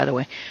Thursday, by the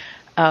way,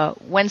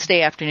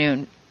 Wednesday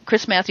afternoon,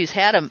 Chris Matthews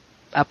had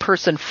a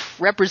person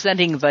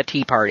representing the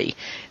Tea Party.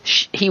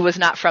 He was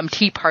not from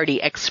Tea Party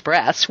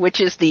Express, which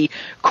is the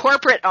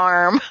corporate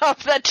arm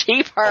of the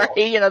Tea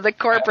Party, the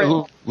corporate.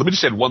 Let me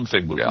just add one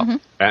thing, Miguel.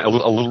 A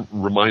little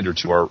reminder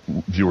to our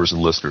viewers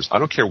and listeners. I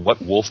don't care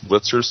what Wolf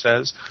Blitzer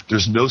says.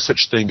 There's no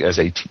such thing as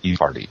a Tea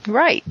Party.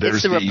 Right.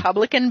 It's the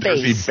Republican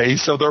base. There's the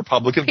base of the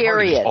Republican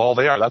Party. That's all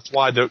they are. That's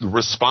why the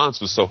response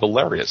was so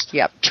hilarious.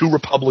 Yep. 2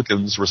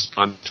 Republicans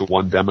respond to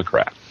 1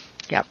 Democrat.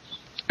 Yep.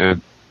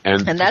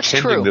 And that's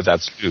true.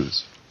 That's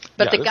news.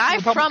 But the guy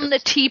from the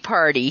Tea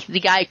Party, the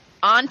guy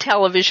on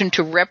television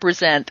to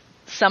represent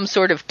some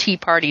sort of Tea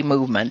Party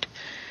movement.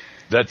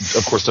 That,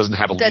 of course, doesn't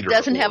have a leader. That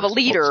doesn't have a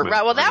leader.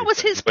 Right. Well, that was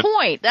his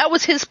point. That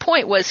was his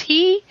point, was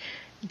he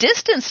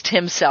distanced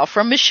himself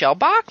from Michele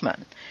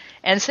Bachmann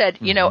and said,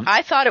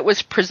 I thought it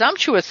was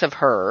presumptuous of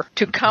her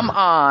to come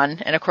on.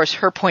 And, of course,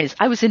 her point is,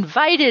 I was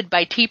invited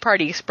by Tea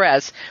Party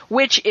Express,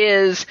 which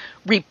is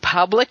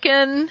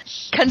Republican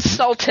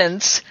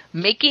consultants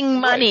making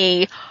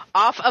money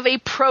off of a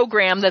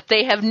program that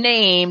they have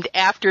named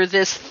after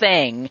this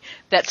thing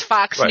that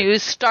Fox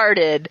News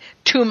started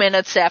 2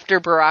 minutes after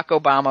Barack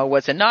Obama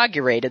was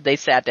inaugurated. They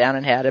sat down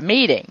and had a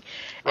meeting.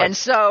 Right. And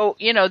so,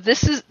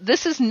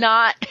 this is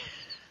not,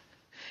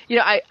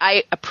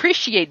 I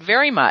appreciate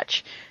very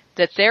much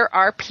that there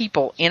are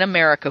people in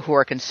America who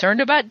are concerned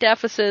about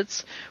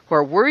deficits, who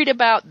are worried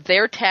about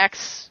their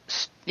tax,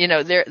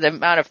 the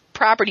amount of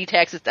property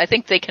taxes. I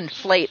think they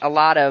conflate a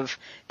lot of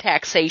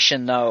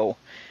taxation, though,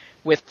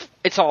 with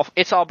it's all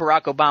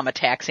Barack Obama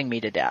taxing me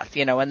to death,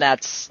 and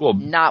that's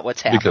not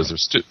what's happening.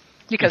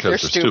 Because they're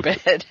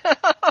stupid.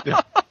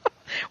 Yeah.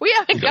 We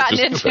haven't gotten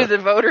into the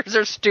voters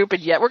are stupid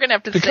yet. We're going to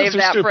have to save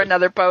that for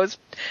another post.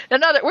 We're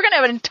going to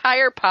have an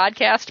entire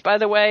podcast, by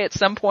the way, at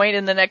some point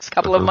in the next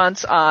couple of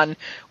months on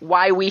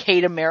why we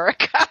hate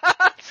America.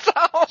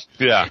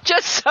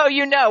 Just so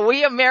you know,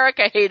 we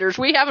America haters,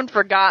 we haven't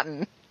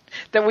forgotten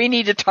that we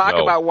need to talk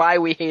about why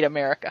we hate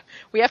America.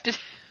 We have to.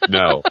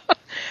 No.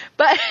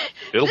 But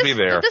it'll be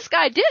there. This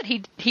guy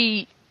did.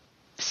 He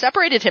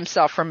separated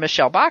himself from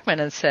Michele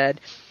Bachmann and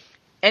said,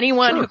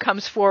 anyone who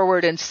comes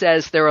forward and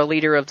says they're a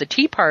leader of the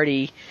Tea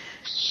Party,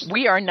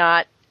 we are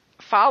not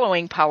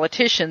following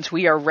politicians.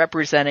 We are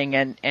representing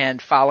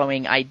and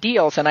following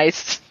ideals. And I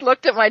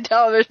looked at my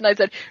television and I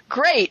said,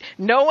 great,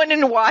 no one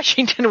in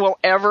Washington will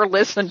ever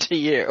listen to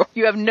you.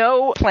 You have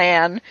no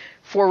plan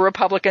for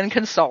Republican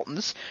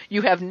consultants.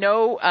 You have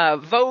no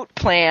vote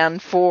plan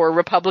for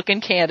Republican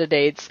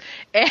candidates.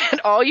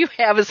 And all you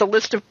have is a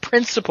list of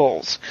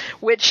principles,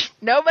 which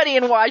nobody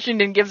in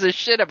Washington gives a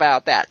shit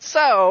about that.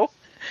 So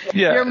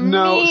you're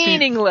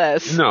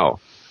meaningless. No.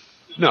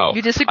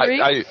 You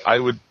disagree?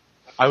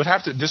 I would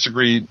have to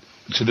disagree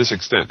to this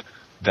extent,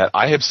 that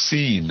I have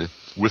seen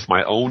with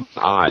my own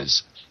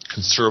eyes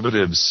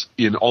conservatives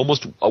in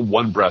almost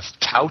one breath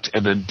tout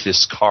and then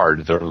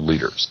discard their own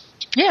leaders.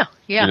 Yeah.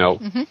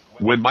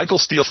 When Michael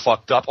Steele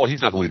fucked up,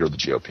 he's not the leader of the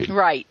GOP.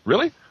 Right.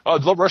 Really?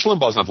 Rush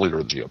Limbaugh's not the leader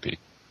of the GOP.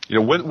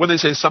 when they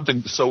say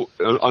something so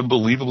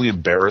unbelievably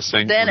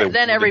embarrassing,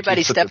 then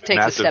everybody takes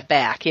a step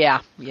back.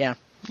 Yeah.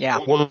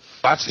 Well,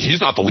 he's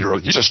not the leader.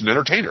 He's just an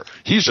entertainer.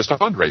 He's just a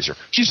fundraiser.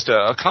 He's just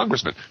a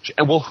congressman.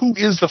 And who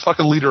is the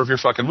fucking leader of your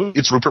fucking movie?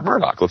 It's Rupert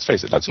Murdoch. Let's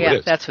face it. That's who it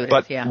is. That's who it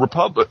is. Yeah.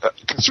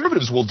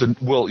 Conservatives will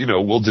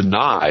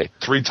deny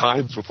 3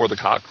 times before the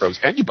cock crows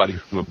anybody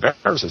who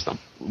embarrasses them.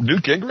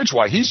 Newt Gingrich,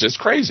 why he's just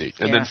crazy.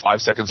 And then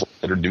 5 seconds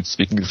later, Newt's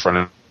speaking in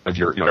front of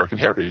your American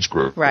Heritage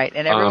Group. Right,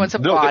 and everyone's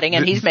applauding,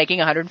 and he's making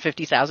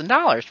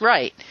 $150,000.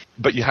 Right.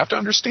 But you have to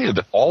understand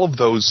that all of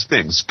those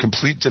things,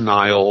 complete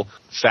denial,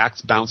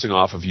 facts bouncing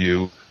off of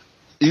you,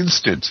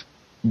 instant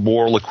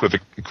moral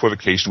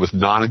equivocation with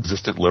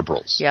non-existent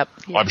liberals. Yep.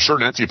 I'm sure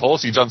Nancy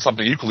Pelosi's done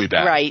something equally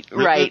bad.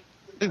 Right.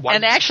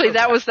 And actually,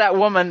 that was that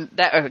woman.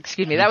 That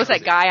was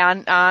that guy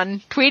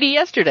on Tweety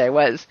yesterday.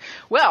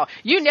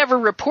 You never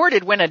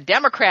reported when a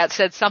Democrat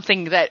said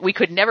something that we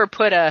could never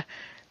put a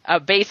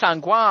base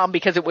on Guam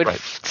because it would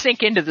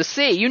sink into the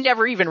sea. You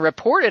never even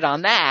reported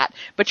on that,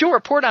 but you'll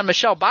report on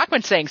Michele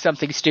Bachmann saying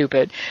something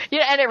stupid.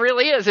 Yeah, and it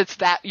really is. It's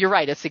that. You're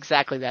right. It's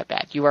exactly that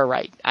bad. You are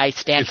right. I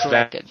stand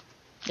corrected.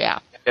 Yeah.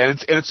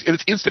 And it's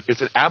instant.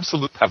 It's an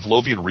absolute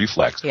Pavlovian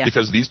reflex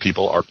because these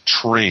people are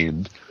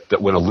trained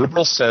that when a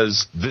liberal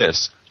says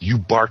this, you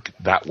bark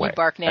that way. You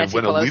bark Nancy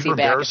and when Pelosi a leader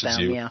back embarrasses at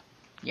them. you,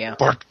 yeah.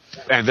 bark,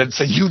 and then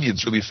say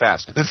unions really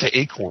fast, and then say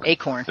acorn,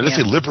 and then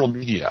say liberal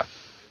media.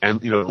 And,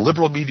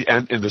 liberal media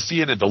and the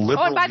CNN, the liberal media.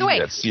 Oh, and by the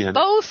way, CNN,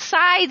 both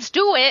sides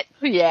do it.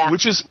 Yeah.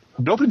 Which is,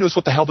 nobody knows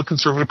what the hell the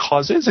conservative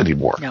cause is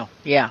anymore. No.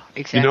 Yeah,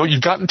 exactly.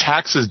 You've gotten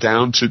taxes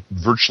down to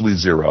virtually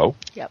zero.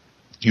 Yep.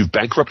 You've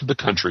bankrupted the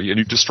country and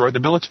you've destroyed the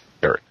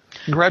military.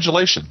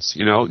 Congratulations.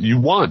 You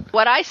won.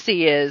 What I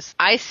see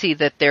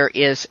that there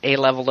is a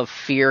level of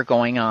fear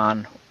going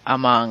on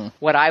among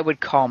what I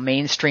would call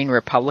mainstream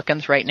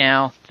Republicans right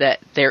now, that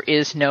there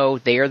is no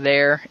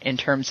there in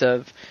terms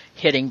of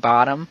hitting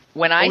bottom.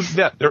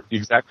 They're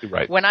exactly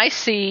right. When I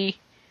see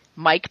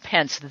Mike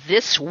Pence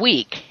this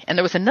week, and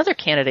there was another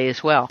candidate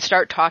as well,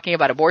 start talking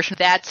about abortion,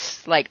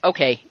 that's like,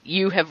 okay,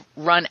 you have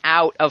run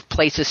out of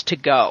places to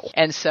go.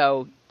 And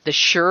so the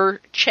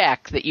sure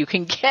check that you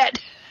can get,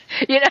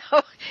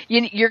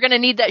 you're going to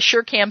need that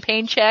sure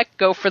campaign check,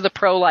 go for the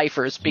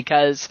pro-lifers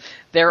because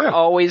they're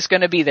always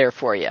going to be there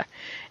for you.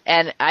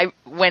 And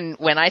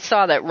when I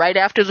saw that right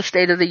after the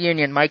State of the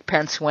Union, Mike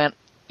Pence went,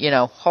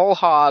 whole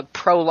hog,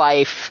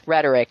 pro-life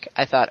rhetoric,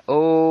 I thought,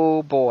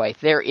 oh boy,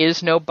 there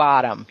is no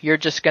bottom. You're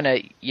just going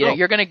to,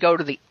 you're going to go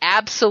to the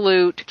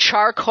absolute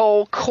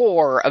charcoal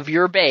core of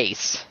your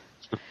base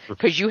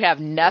because you have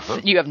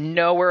nothing, you have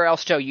nowhere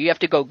else to go. You have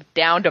to go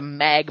down to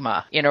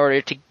magma in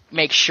order to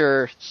make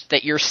sure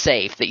that you're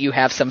safe, that you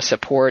have some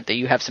support, that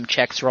you have some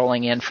checks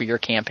rolling in for your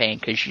campaign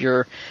because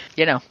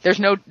there's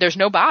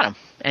no bottom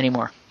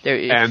anymore. There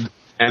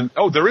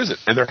isn't,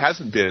 and there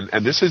hasn't been,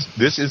 and this is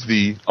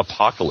the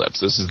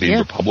apocalypse. This is the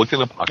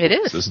Republican apocalypse. It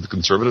is. This is the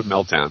conservative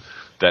meltdown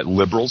that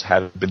liberals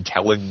have been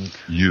telling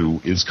you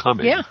is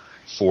coming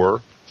for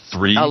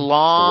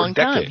 4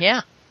 decades.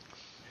 Yeah.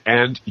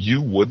 And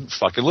you wouldn't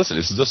fucking listen.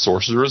 This is a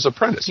sorcerer's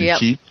apprentice. You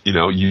keep,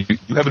 you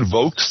have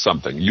invoked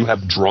something. You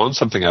have drawn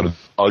something out of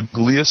the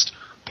ugliest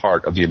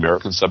part of the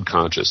American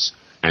subconscious,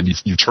 and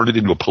you turned it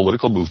into a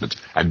political movement,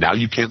 and now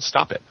you can't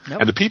stop it. Nope.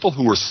 And the people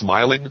who are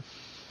smiling,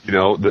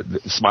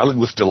 smiling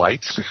with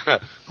delight,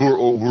 who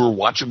are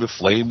watching the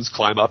flames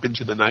climb up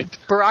into the night.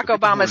 Barack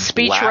Obama's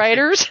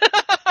speechwriters.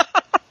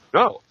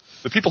 No.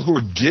 The people who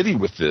are giddy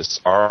with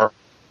this are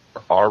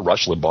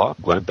Rush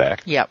Limbaugh, Glenn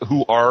Beck,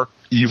 who are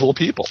evil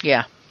people.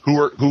 Yeah.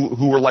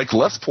 Who are like,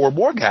 let's pour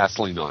more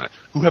gasoline on it,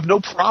 who have no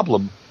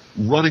problem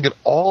running it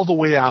all the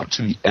way out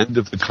to the end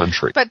of the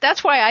country. But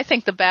that's why I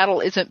think the battle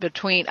isn't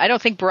between, I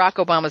don't think Barack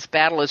Obama's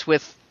battle is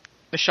with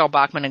Michele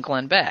Bachmann and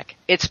Glenn Beck.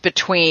 It's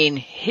between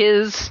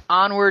his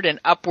onward and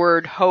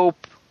upward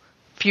hope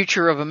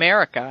future of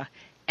America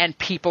and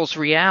people's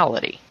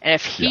reality. And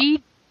if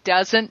he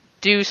doesn't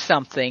do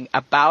something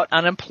about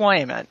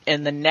unemployment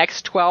in the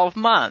next 12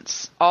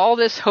 months, all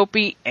this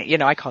hopey,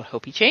 I call it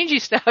hopey changey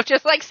stuff,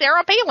 just like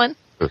Sarah Palin.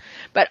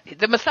 But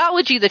the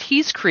mythology that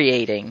he's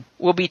creating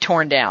will be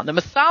torn down. The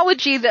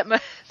mythology that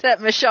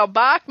Michele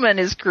Bachmann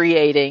is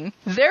creating,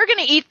 they're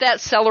going to eat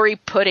that celery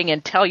pudding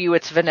and tell you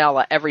it's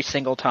vanilla every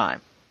single time.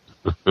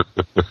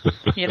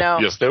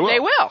 Yes, they will. They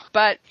will.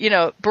 But,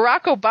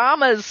 Barack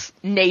Obama's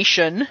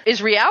nation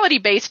is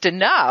reality-based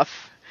enough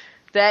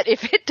that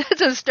if it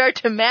doesn't start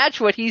to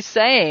match what he's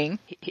saying,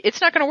 it's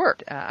not going to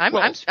work.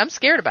 I'm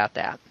scared about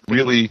that.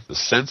 Really, the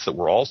sense that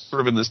we're all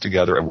sort of in this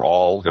together and we're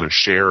all going to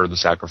share the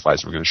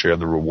sacrifice, we're going to share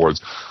the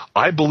rewards,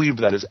 I believe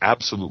that is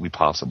absolutely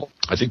possible.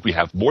 I think we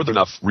have more than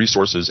enough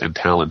resources and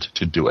talent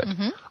to do it.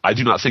 Mm-hmm. I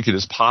do not think it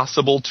is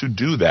possible to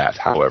do that,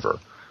 however,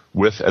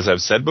 with, as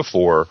I've said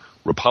before,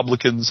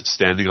 Republicans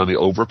standing on the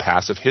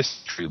overpass of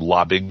history,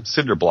 lobbing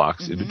cinder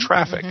blocks into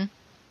traffic.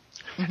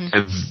 Mm-hmm. Mm-hmm.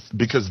 And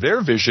because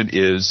their vision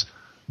is,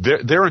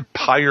 their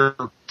entire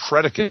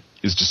predicate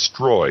is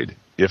destroyed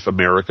if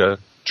America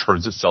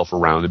turns itself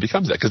around and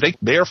becomes that. Because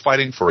they are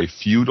fighting for a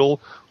feudal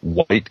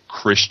white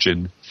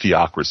Christian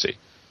theocracy.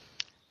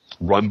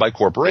 run by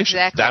corporations.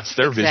 Exactly. That's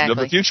their vision of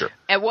the future.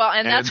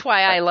 And that's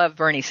why I love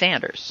Bernie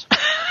Sanders.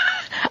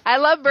 I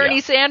love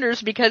Bernie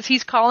Sanders because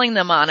he's calling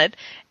them on it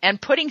and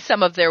putting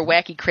some of their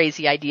wacky,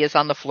 crazy ideas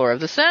on the floor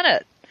of the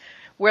Senate,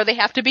 where they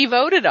have to be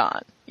voted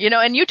on.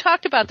 And you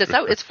talked about this.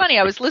 It's funny.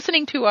 I was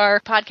listening to our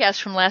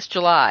podcast from last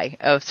July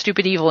of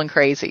Stupid, Evil, and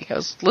Crazy. I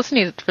was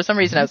listening, for some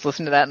reason I was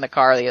listening to that in the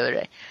car the other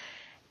day.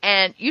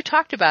 And you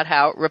talked about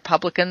how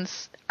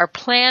Republicans are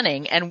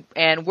planning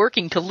and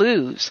working to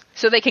lose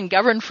so they can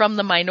govern from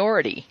the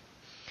minority.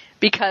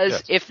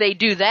 Because if they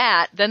do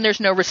that, then there's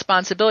no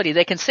responsibility.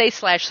 They can say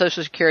slash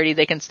Social Security.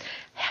 They can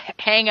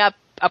hang up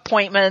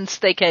appointments.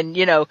 They can,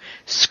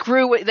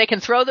 screw it. They can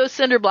throw those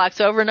cinder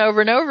blocks over and over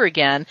and over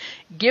again,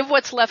 give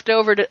what's left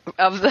over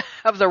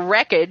of the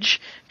wreckage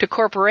to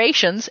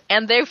corporations,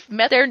 and they've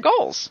met their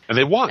goals. And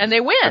they won. And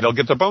they win. And they'll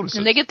get their bonuses.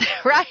 And they get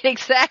right,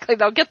 exactly.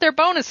 They'll get their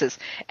bonuses.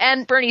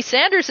 And Bernie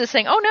Sanders is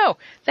saying, oh no,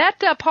 that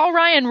Paul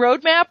Ryan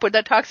roadmap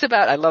that talks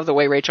about, I love the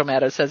way Rachel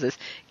Maddow says this,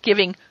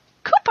 giving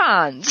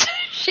coupons.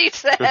 She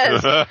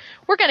says,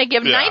 we're going to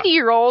give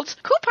 90-year-olds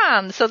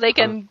coupons so they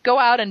can go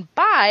out and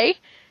buy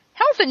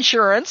health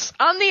insurance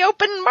on the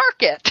open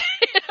market.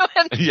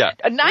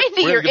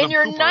 90, you're in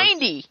your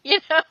 90, We're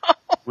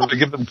going to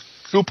give them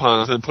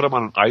coupons and put them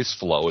on an ice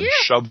floe and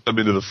shove them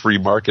into the free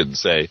market and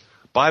say,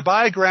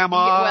 bye-bye,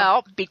 Grandma.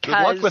 Well, good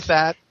luck with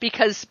that.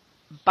 Because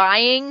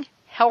buying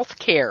health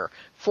care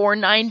for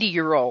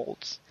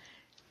 90-year-olds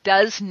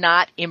does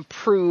not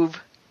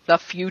improve the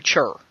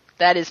future.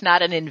 That is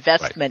not an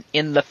investment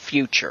in the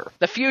future.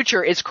 The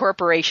future is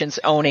corporations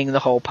owning the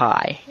whole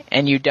pie.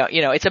 And you don't,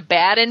 it's a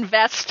bad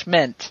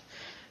investment,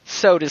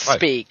 so to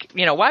speak.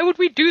 Why would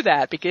we do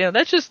that? Because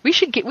that's just, we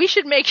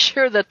should make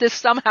sure that this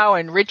somehow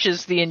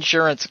enriches the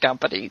insurance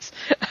companies.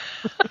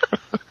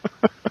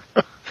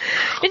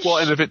 Well,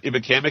 and if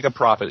it can't make a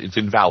profit, it's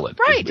invalid.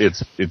 Right.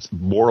 It's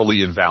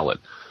morally invalid.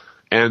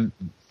 And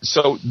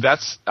so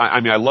that's, I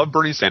love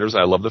Bernie Sanders.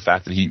 I love the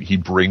fact that he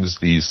brings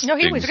these. No,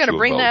 he was going to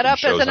bring that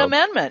up as an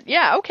amendment.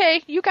 Yeah,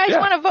 okay. You guys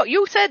want to vote.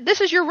 You said this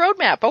is your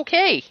roadmap.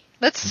 Okay.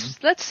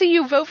 Let's see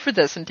you vote for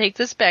this and take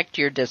this back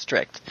to your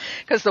district.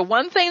 Because the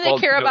one thing they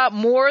care about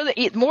more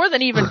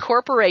than even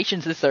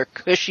corporations is their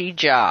cushy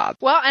job.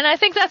 Well, and I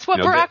think that's what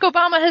Barack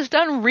Obama has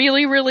done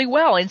really, really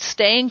well in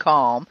staying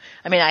calm.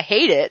 I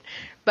hate it,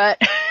 but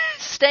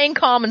staying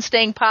calm and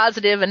staying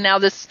positive, and now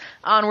this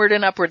onward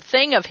and upward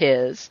thing of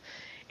his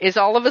is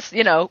all of us,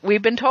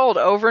 we've been told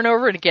over and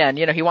over again,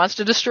 he wants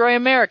to destroy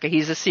America.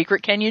 He's a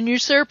secret Kenyan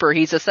usurper.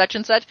 He's a such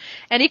and such.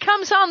 And he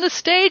comes on the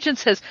stage and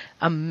says,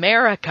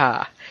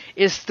 America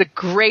is the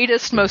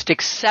greatest, most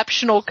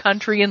exceptional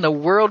country in the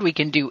world. We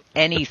can do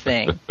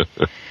anything.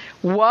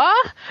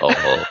 What?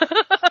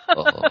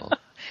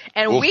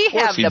 And we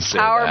have the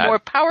power, more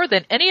power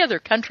than any other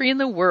country in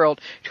the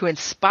world to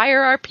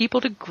inspire our people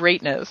to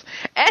greatness.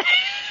 And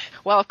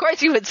well, of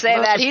course you would say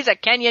that. He's a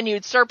Kenyan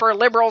usurper,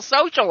 liberal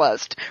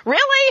socialist.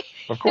 Really?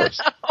 Of course.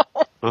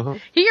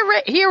 He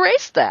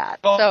erased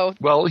that.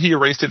 Well, he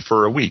erased it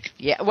for a week.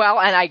 Yeah, well,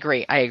 and I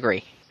agree.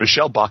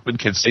 Michele Bachmann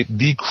can say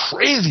the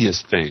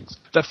craziest things.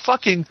 The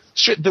fucking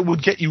shit that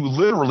would get you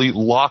literally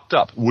locked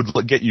up, would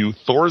get you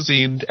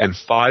Thorazine and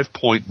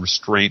 5-point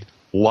restraint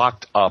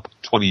locked up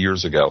 20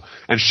 years ago.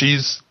 And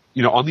she's,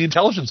 on the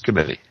Intelligence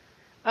Committee.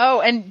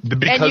 Oh, and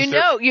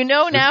you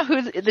know now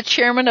who the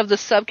chairman of the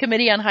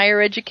subcommittee on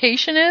higher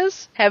education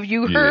is? Have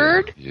you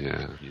heard?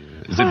 Yeah.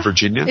 Is it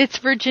Virginia? It's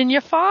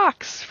Virginia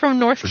Fox from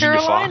North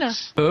Carolina.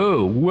 Fox.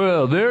 Oh,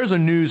 well, there's a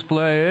news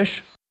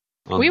flash.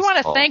 We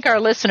want to thank our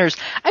listeners.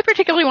 I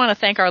particularly want to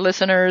thank our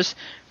listeners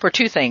for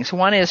two things.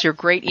 One is your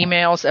great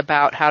emails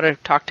about how to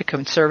talk to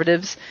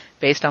conservatives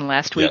based on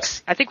last week's.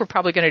 Yes. I think we're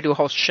probably going to do a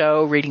whole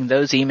show reading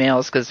those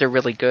emails because they're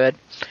really good.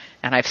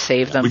 And I've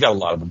saved them. We got a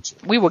lot of them, too.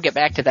 We will get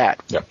back to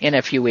that in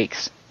a few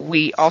weeks.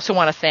 We also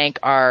want to thank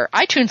our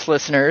iTunes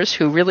listeners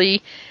who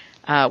really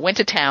went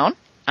to town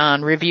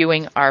on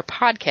reviewing our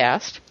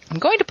podcast. I'm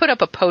going to put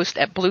up a post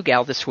at Blue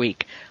Gal this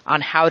week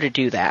on how to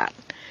do that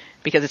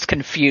because it's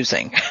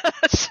confusing.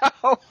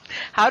 So,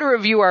 how to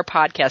review our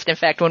podcast. In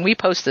fact, when we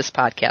post this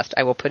podcast,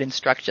 I will put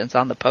instructions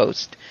on the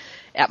post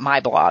at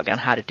my blog on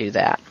how to do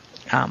that.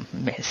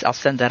 I'll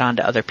send that on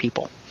to other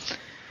people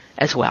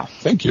as well.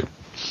 Thank you.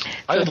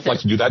 I would like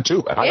to do that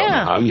too. I don't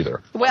know how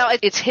either. Well,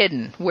 it's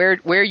hidden.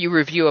 Where you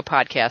review a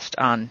podcast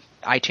on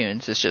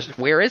iTunes is just,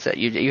 where is it?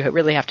 You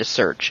really have to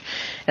search.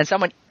 And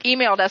someone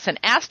emailed us and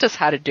asked us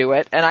how to do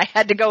it, and I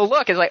had to go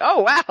look. It's like,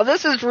 oh, wow,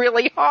 this is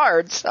really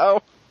hard.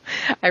 So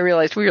I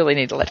realized we really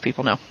need to let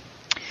people know.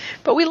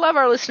 But we love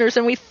our listeners,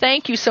 and we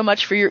thank you so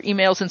much for your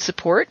emails and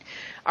support.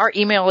 Our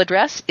email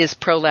address is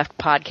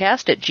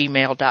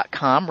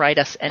proleftpodcast@gmail.com. Write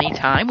us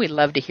anytime. We'd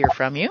love to hear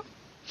from you.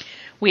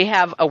 We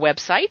have a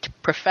website,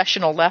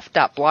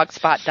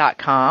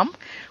 professionalleft.blogspot.com,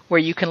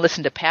 where you can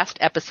listen to past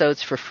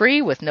episodes for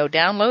free with no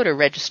download or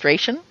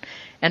registration.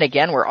 And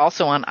again, we're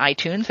also on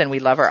iTunes, and we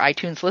love our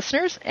iTunes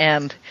listeners.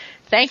 And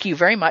thank you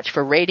very much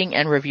for rating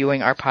and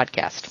reviewing our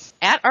podcast.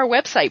 At our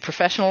website,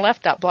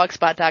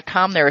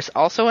 professionalleft.blogspot.com, there is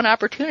also an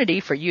opportunity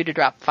for you to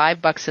drop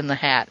 $5 in the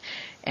hat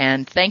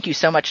And thank you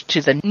so much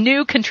to the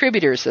new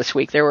contributors this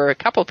week. There were a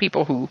couple of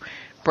people who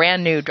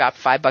brand new dropped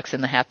 $5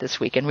 in the hat this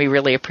week, and we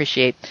really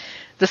appreciate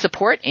the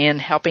support in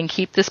helping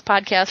keep this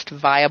podcast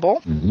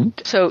viable. Mm-hmm.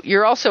 So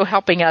you're also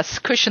helping us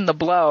cushion the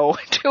blow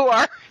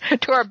to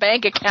our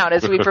bank account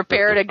as we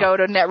prepare to go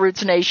to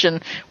Netroots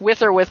Nation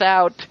with or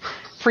without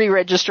free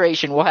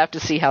registration. We'll have to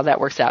see how that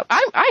works out.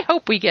 I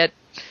hope we get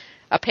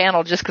a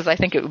panel just because I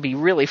think it would be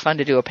really fun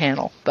to do a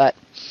panel, but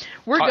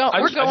we're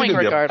going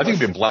regardless. I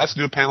think it'd be a blast to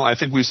do a panel. I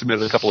think we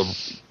submitted a couple of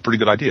pretty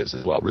good ideas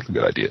as well, really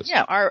good ideas.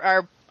 Yeah,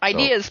 our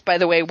ideas, by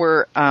the way,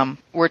 were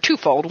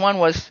twofold. One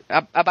was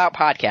about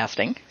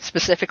podcasting,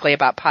 specifically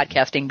about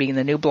podcasting being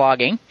the new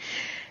blogging.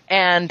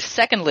 And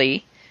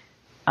secondly,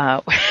 do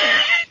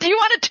you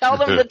want to tell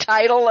them the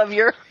title of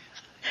your,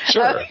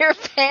 of your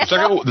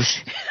panel?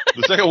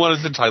 The second one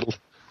is entitled,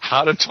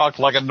 How to Talk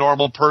Like a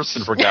Normal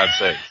Person, for God's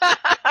sake.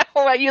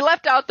 Well, you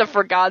left out the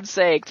for God's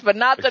sakes, but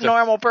not the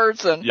normal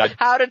person. Yeah,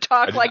 How to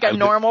Talk Like a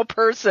Normal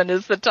Person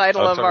is the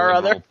title of our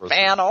other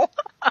panel.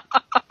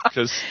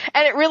 And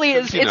it really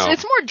is,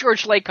 it's more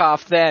George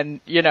Lakoff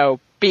than,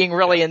 being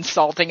really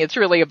insulting. It's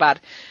really about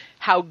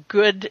how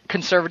good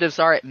conservatives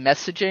are at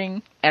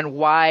messaging and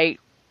why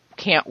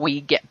can't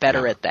we get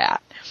better at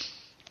that.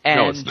 And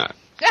no, it's not.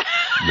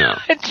 No.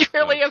 It's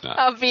really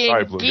about being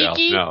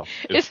geeky. No,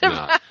 it's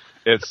not.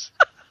 It's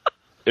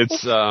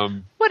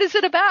what is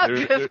it about,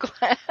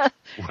 Driftglass?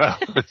 Well,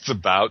 it's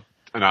about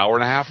an hour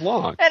and a half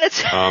long.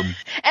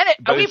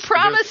 And we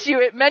promise you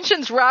it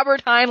mentions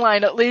Robert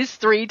Heinlein at least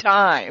 3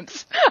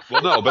 times.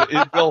 Well, no, but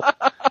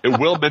it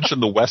will mention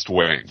the West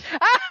Wing.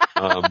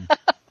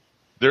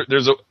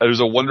 There's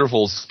a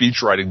wonderful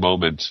speech writing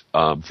moment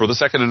for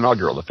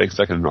the fake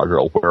second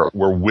inaugural,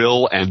 where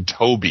Will and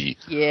Toby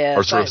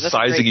are sort of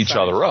sizing each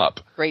other up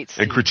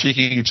and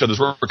critiquing each other's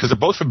work because they're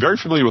both very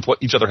familiar with what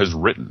each other has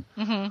written.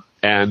 Mm-hmm.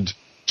 And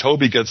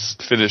Toby gets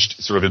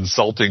finished sort of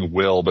insulting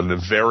Will, but in a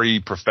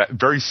very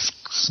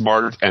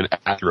smart and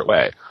accurate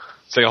way,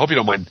 saying, "I hope you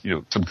don't mind,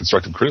 some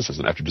constructive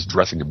criticism," after just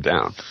dressing him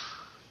down.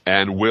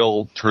 And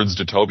Will turns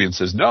to Toby and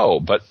says, "No,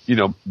 but,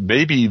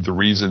 maybe the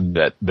reason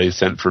that they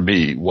sent for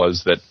me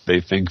was that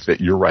they think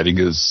that your writing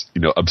is,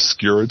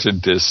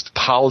 obscurantist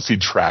policy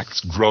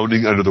tracts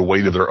groaning under the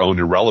weight of their own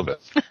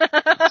irrelevance."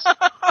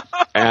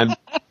 And,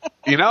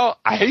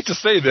 I hate to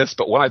say this,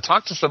 but when I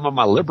talk to some of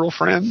my liberal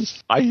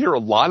friends, I hear a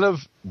lot of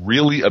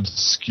really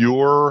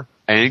obscure,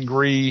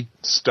 angry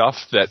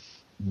stuff that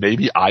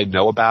maybe I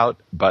know about,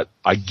 but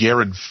I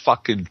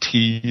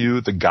guarantee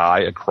you the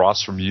guy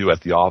across from you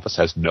at the office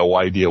has no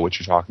idea what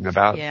you're talking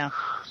about. Yeah.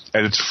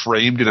 And it's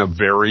framed in a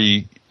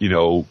very,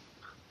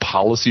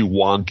 policy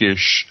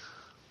wonkish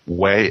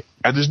way.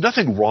 And there's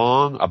nothing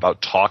wrong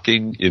about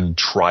talking in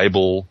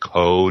tribal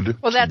code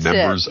to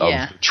members of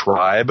the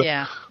tribe.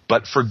 Yeah.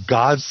 But for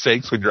God's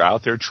sakes, when you're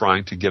out there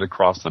trying to get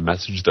across the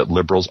message that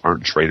liberals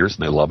aren't traitors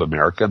and they love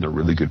America and they're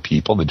really good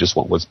people and they just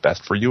want what's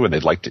best for you and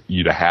they'd like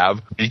you to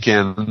have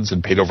weekends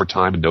and paid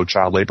overtime and no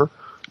child labor,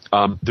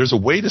 there's a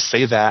way to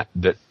say that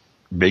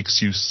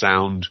makes you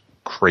sound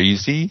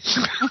crazy.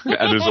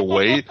 And there's a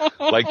way,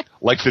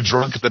 like the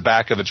drunk at the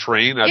back of the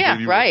train.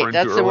 Yeah, right.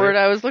 That's the word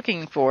I was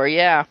looking for.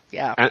 Yeah,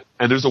 yeah.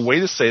 And there's a way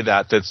to say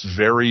that's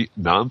very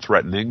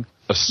non-threatening,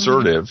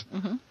 assertive,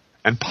 mm-hmm.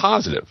 and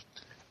positive.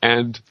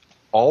 And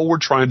all we're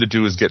trying to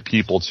do is get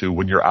people to,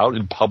 when you're out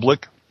in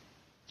public,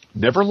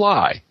 never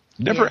lie.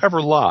 Never,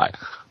 ever lie.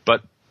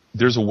 But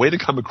there's a way to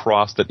come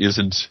across that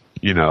isn't,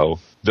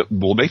 that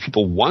will make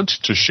people want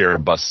to share a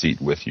bus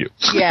seat with you.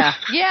 Yeah,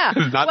 yeah.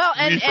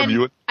 From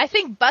you. I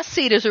think bus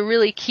seat is a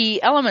really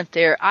key element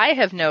there. I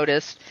have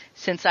noticed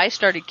since I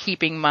started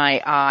keeping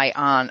my eye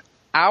on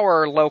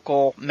our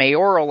local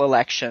mayoral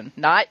election,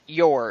 not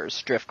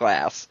yours,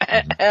 Driftglass.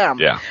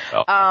 Yeah.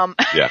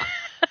 Yeah.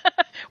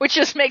 Which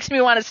just makes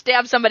me want to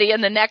stab somebody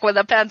in the neck with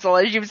a pencil,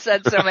 as you've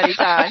said so many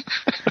times.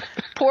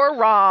 Poor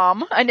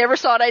Rom. I never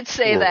thought I'd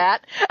say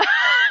that.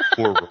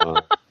 Poor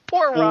Rom.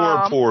 Poor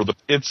Rom.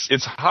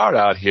 It's hard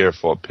out here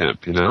for a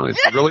pimp,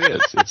 It really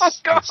is.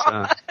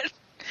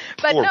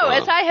 But no, Rom.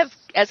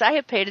 as I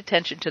have paid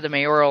attention to the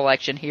mayoral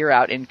election here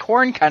out in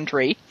corn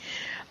country,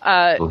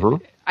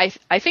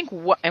 I think,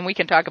 and we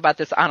can talk about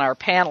this on our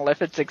panel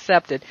if it's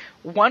accepted,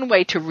 one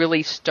way to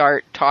really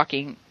start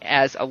talking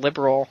as a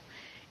liberal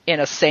in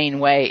a sane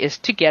way is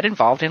to get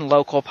involved in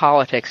local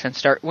politics and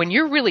start, when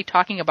you're really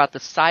talking about the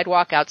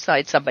sidewalk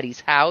outside somebody's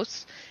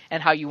house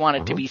and how you want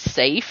it to be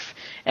safe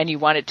and you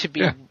want it to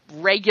be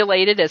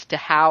regulated as to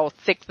how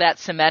thick that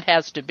cement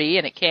has to be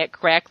and it can't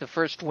crack the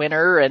first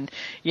winter and,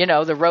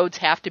 the roads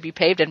have to be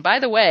paved. And by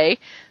the way,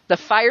 the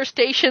fire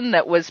station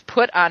that was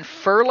put on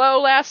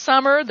furlough last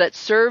summer that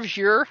serves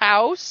your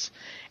house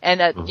and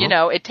that,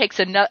 it takes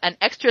an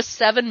extra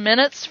 7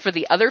 minutes for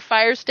the other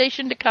fire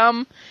station to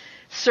come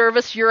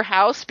service your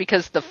house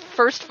because the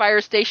first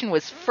fire station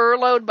was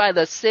furloughed by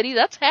the city.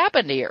 That's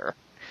happened here.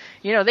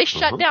 They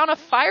shut down a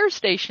fire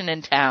station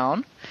in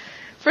town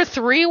for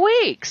 3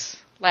 weeks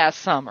last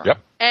summer. Yep.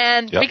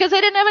 And because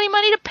they didn't have any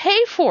money to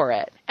pay for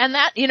it. And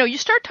that, you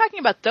start talking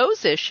about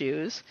those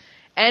issues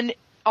and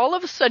all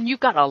of a sudden you've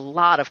got a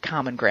lot of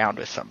common ground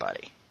with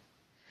somebody.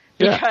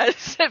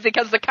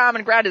 because the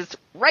common ground is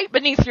right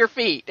beneath your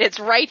feet. It's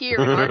right here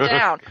in our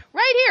town.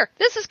 Right here.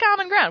 This is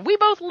common ground. We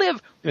both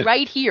live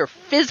right here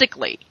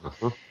physically.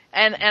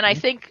 And I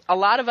think a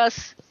lot of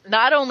us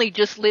not only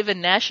just live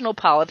in national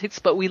politics,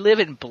 but we live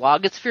in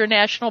blogosphere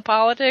national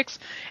politics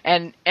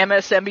and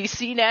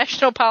MSNBC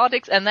national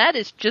politics, and that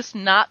is just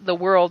not the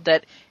world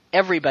that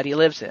everybody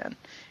lives in.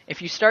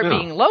 If you start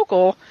being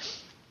local,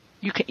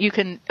 you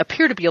can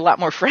appear to be a lot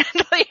more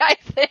friendly, I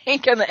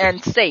think,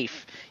 and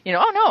safe. You know,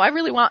 oh no, I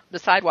really want the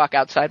sidewalk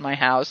outside my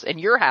house and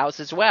your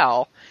house as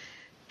well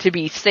to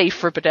be safe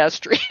for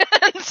pedestrians.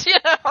 You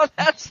know,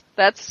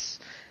 that's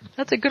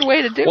a good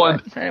way to do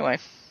it. Anyway.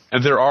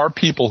 And there are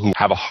people who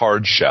have a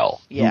hard shell,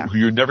 who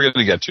you're never going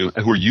to get to,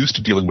 and who are used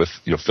to dealing with,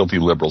 you know, filthy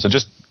liberals, and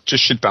just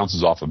shit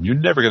bounces off them. You're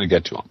never going to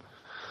get to them.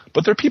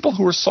 But there are people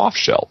who are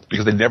soft-shelled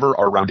because they never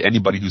are around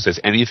anybody who says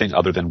anything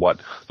other than what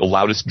the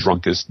loudest,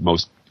 drunkest,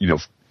 most, you know,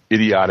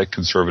 idiotic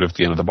conservative at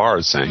the end of the bar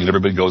is saying, and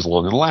everybody goes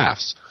along and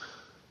laughs.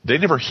 They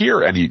never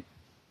hear any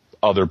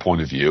other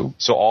point of view,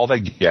 so all they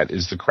get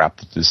is the crap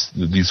that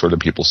these sort of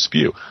people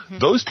spew.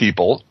 Those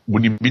people,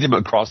 when you meet them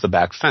across the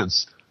back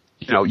fence,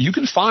 you know, you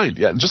can find,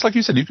 just like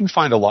you said, you can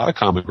find a lot of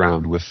common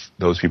ground with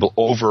those people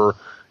over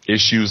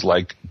issues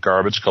like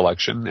garbage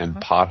collection and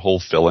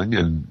pothole filling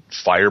and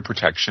fire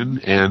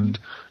protection and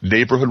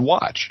neighborhood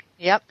watch.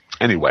 Yep.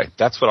 Anyway,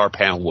 that's what our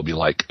panel will be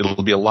like.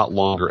 It'll be a lot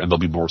longer and there'll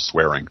be more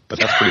swearing, but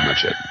that's pretty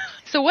much it.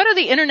 So what are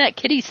the Internet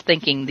kiddies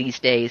thinking these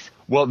days?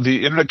 Well,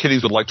 the Internet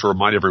kiddies would like to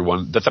remind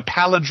everyone that the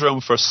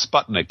palindrome for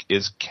Sputnik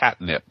is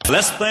catnip.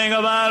 Let's think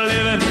about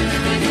living.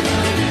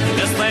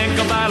 Let's think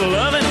about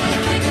loving.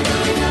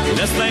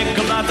 Let's think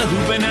about the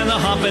hooping and the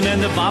hopping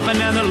and the bopping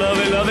and the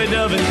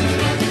lovey-dovey.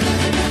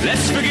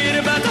 Let's forget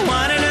about the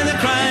whining and the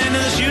crying and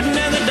the shooting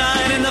and the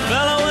dying and the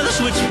fellow with a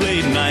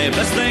switchblade knife.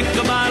 Let's think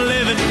about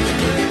living.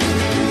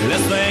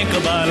 Let's think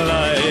about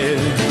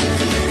life.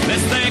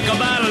 Let's think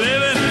about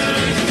living.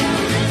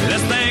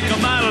 Let's think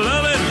about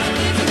loving.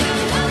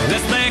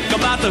 Let's think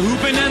about the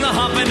hooping and the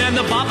hopping and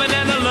the bopping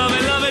and the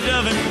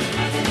lovey-dovey.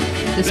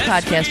 This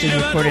podcast is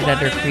recorded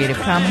under a Creative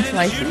Commons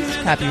license,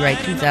 copyright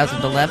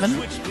 2011,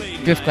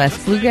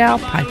 Driftglass Blue Gal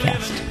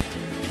Podcast.